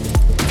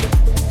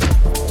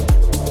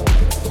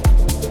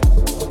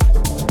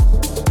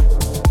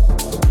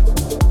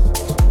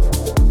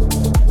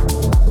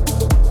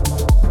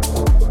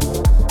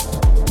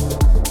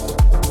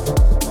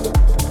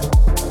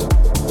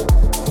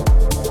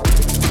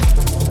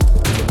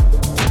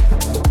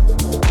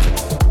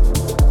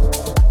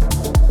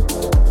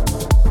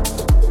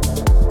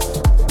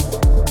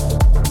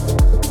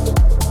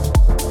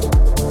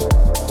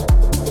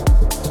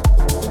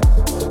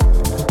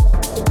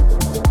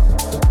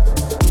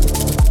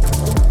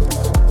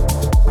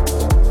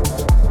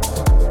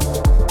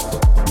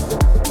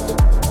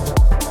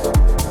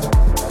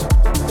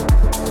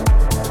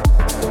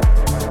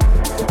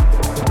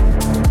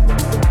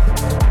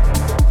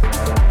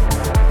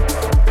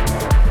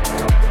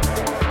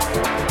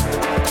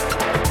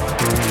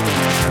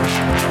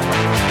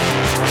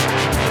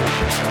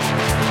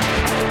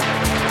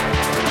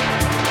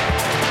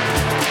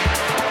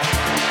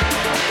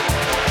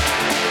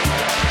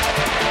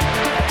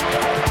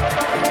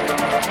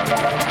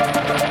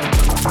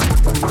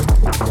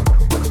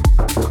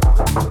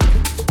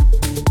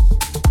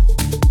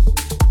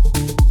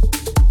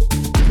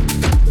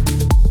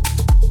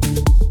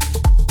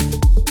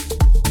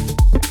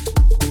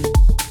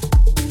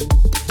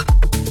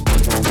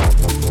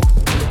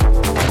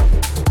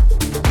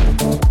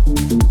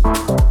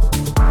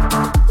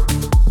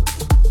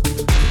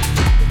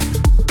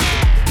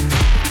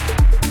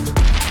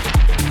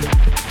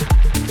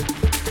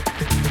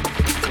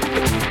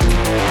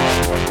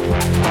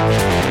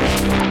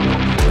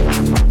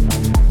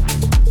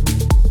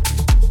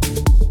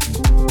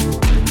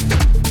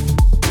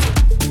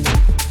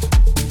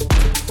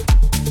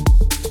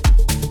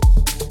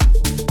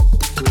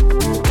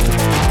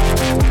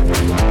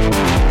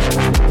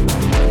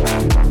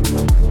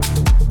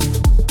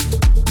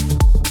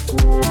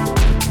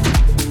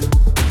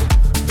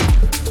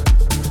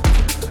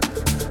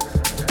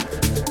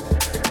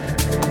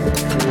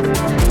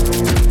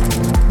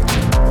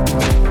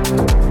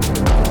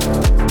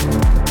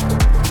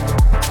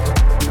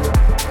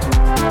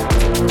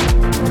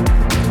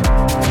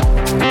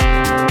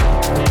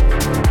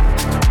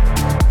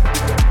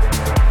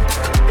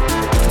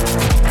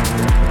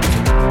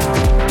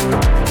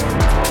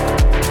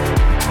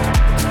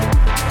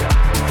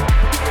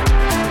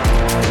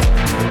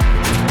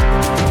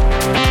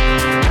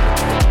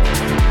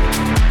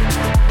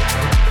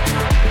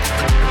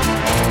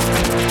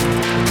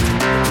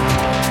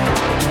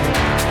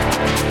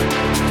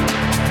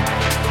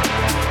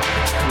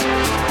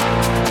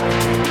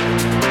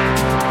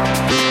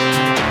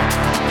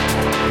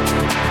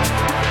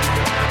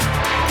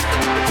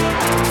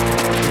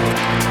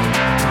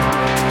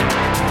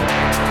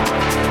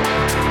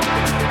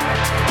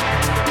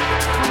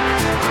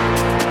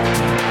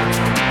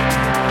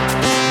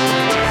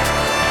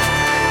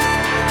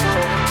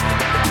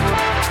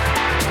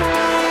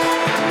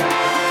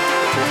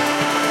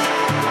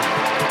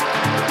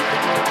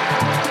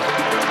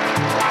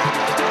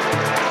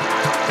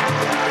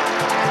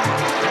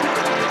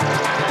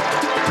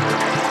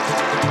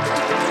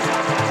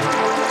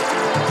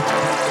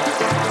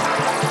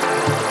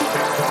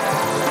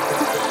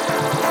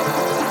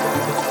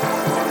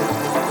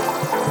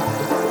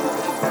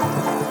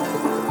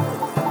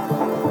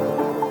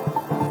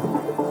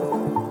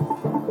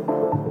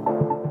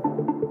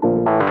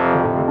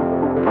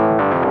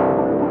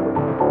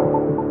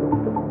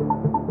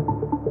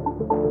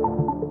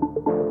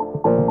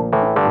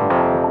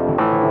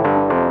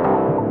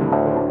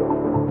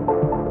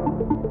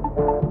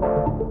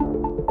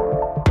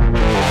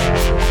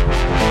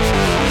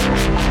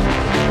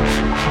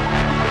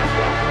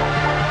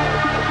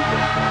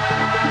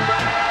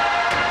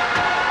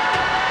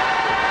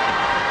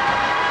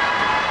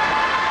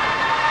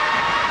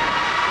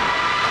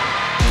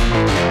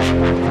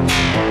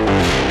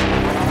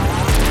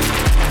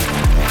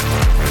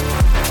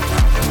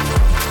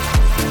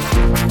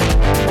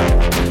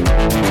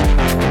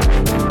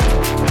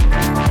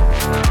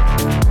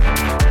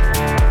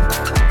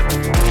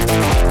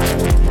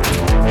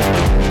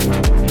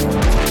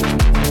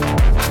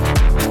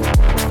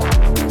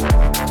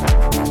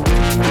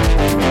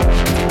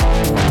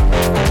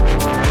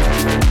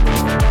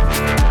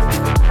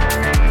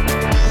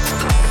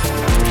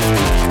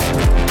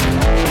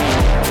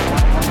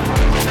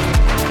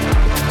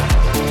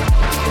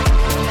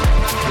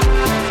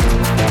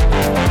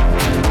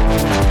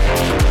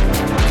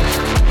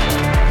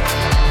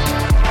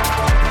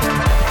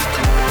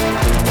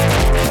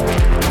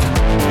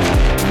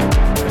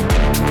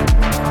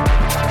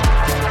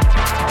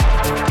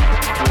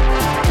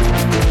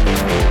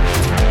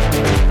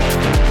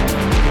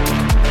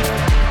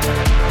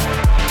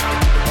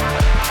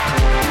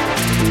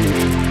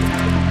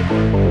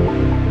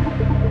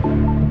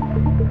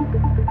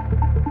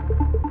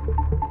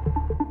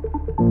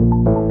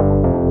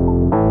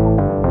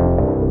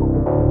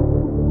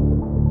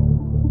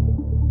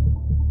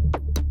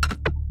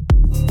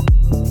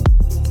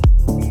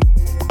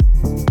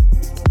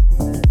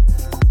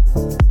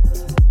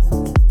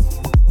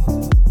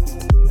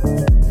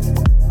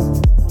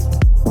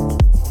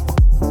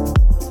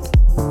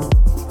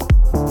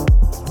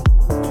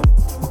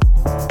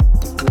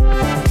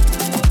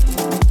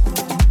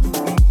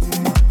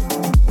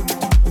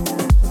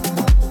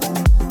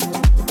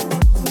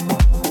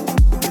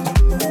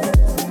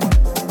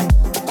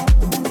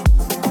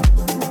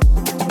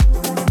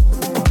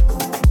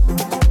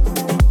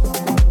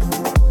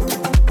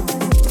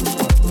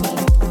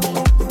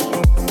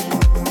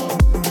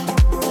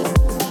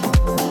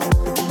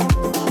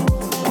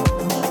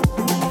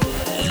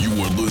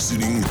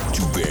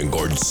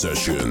 Vanguard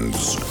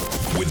Sessions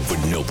with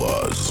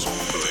Vanillas.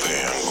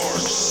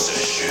 Vanguard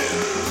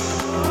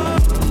Sessions.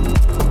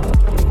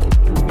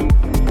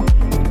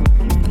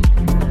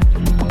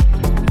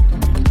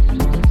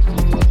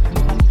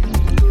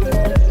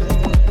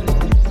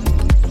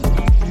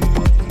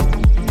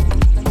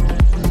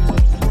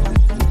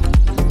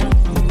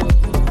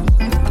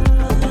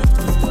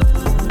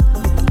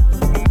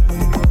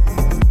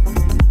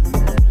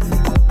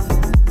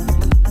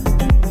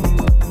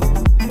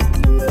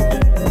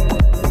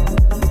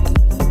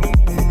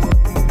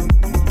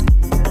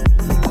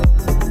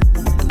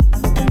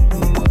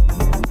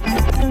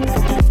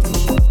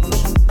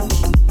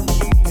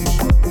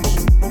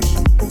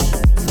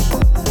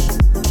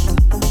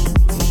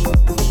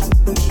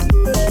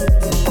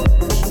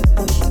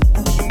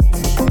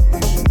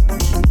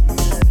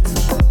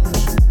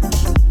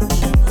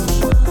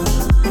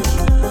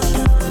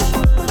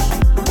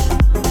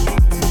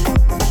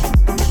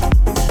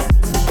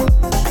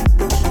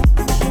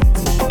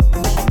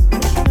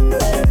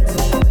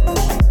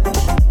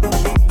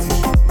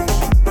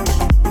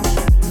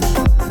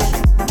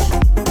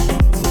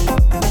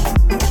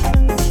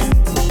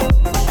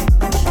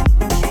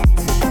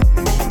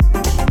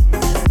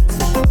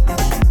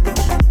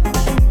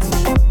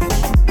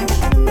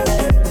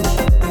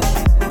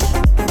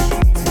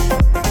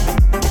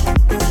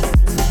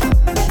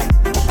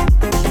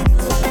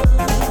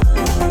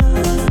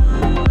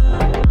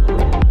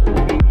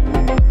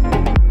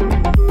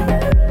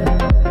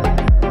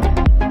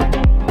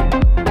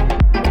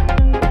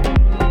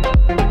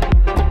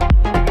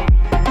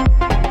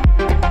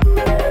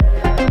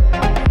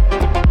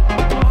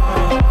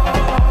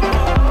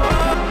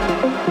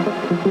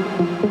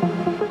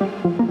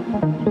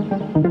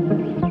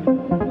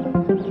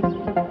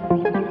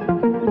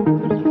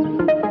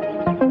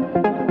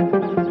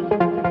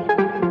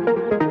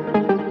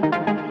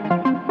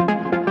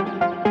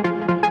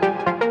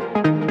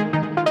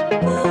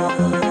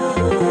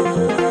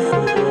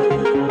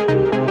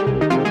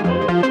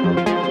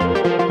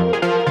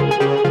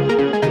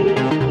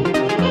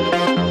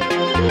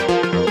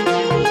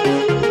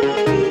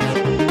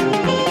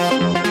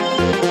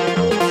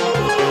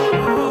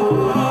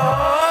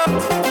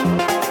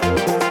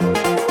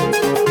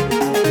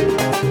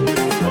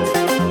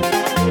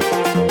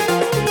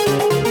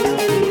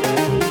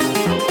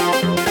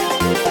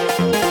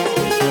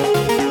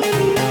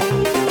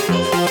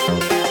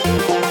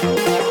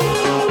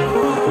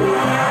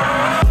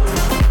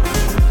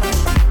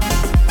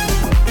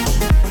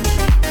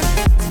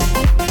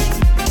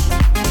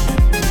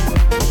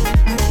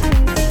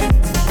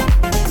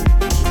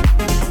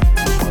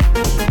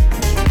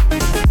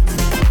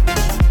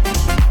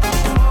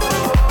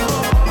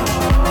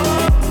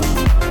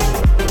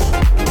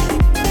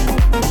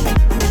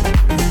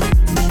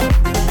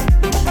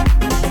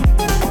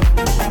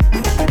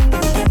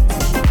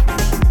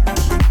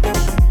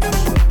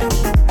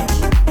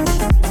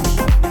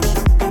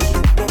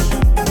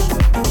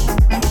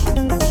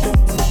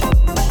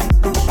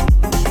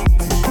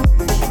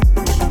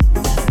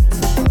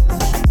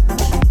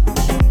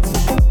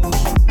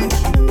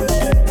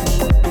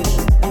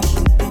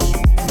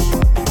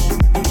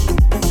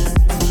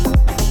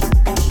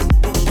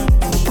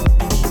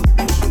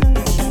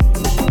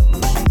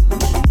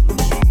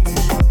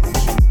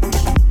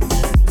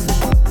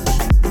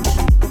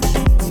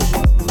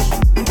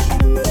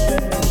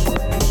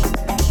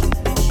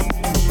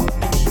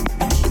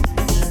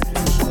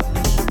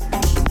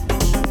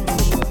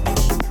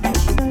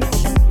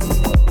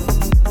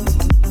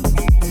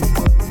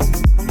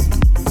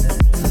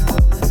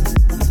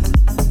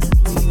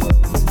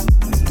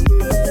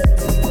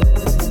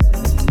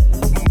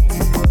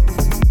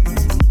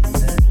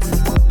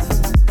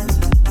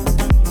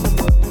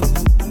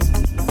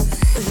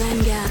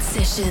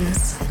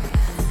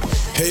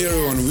 Hey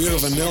everyone, we are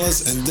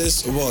Vanillas and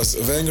this was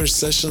Vanguard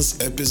Sessions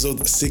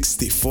episode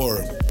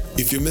 64.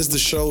 If you missed the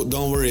show,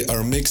 don't worry,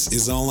 our mix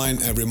is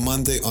online every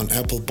Monday on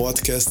Apple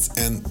Podcasts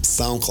and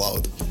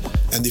SoundCloud.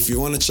 And if you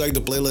want to check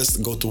the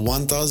playlist, go to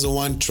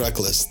 1001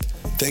 Tracklist.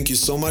 Thank you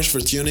so much for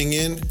tuning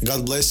in.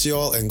 God bless you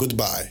all and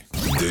goodbye.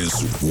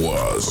 This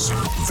was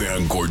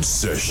Vanguard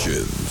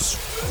Sessions.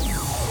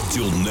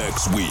 Till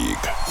next week.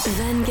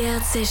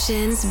 Vanguard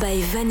Sessions by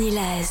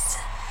Vanillas.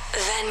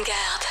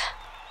 Vanguard.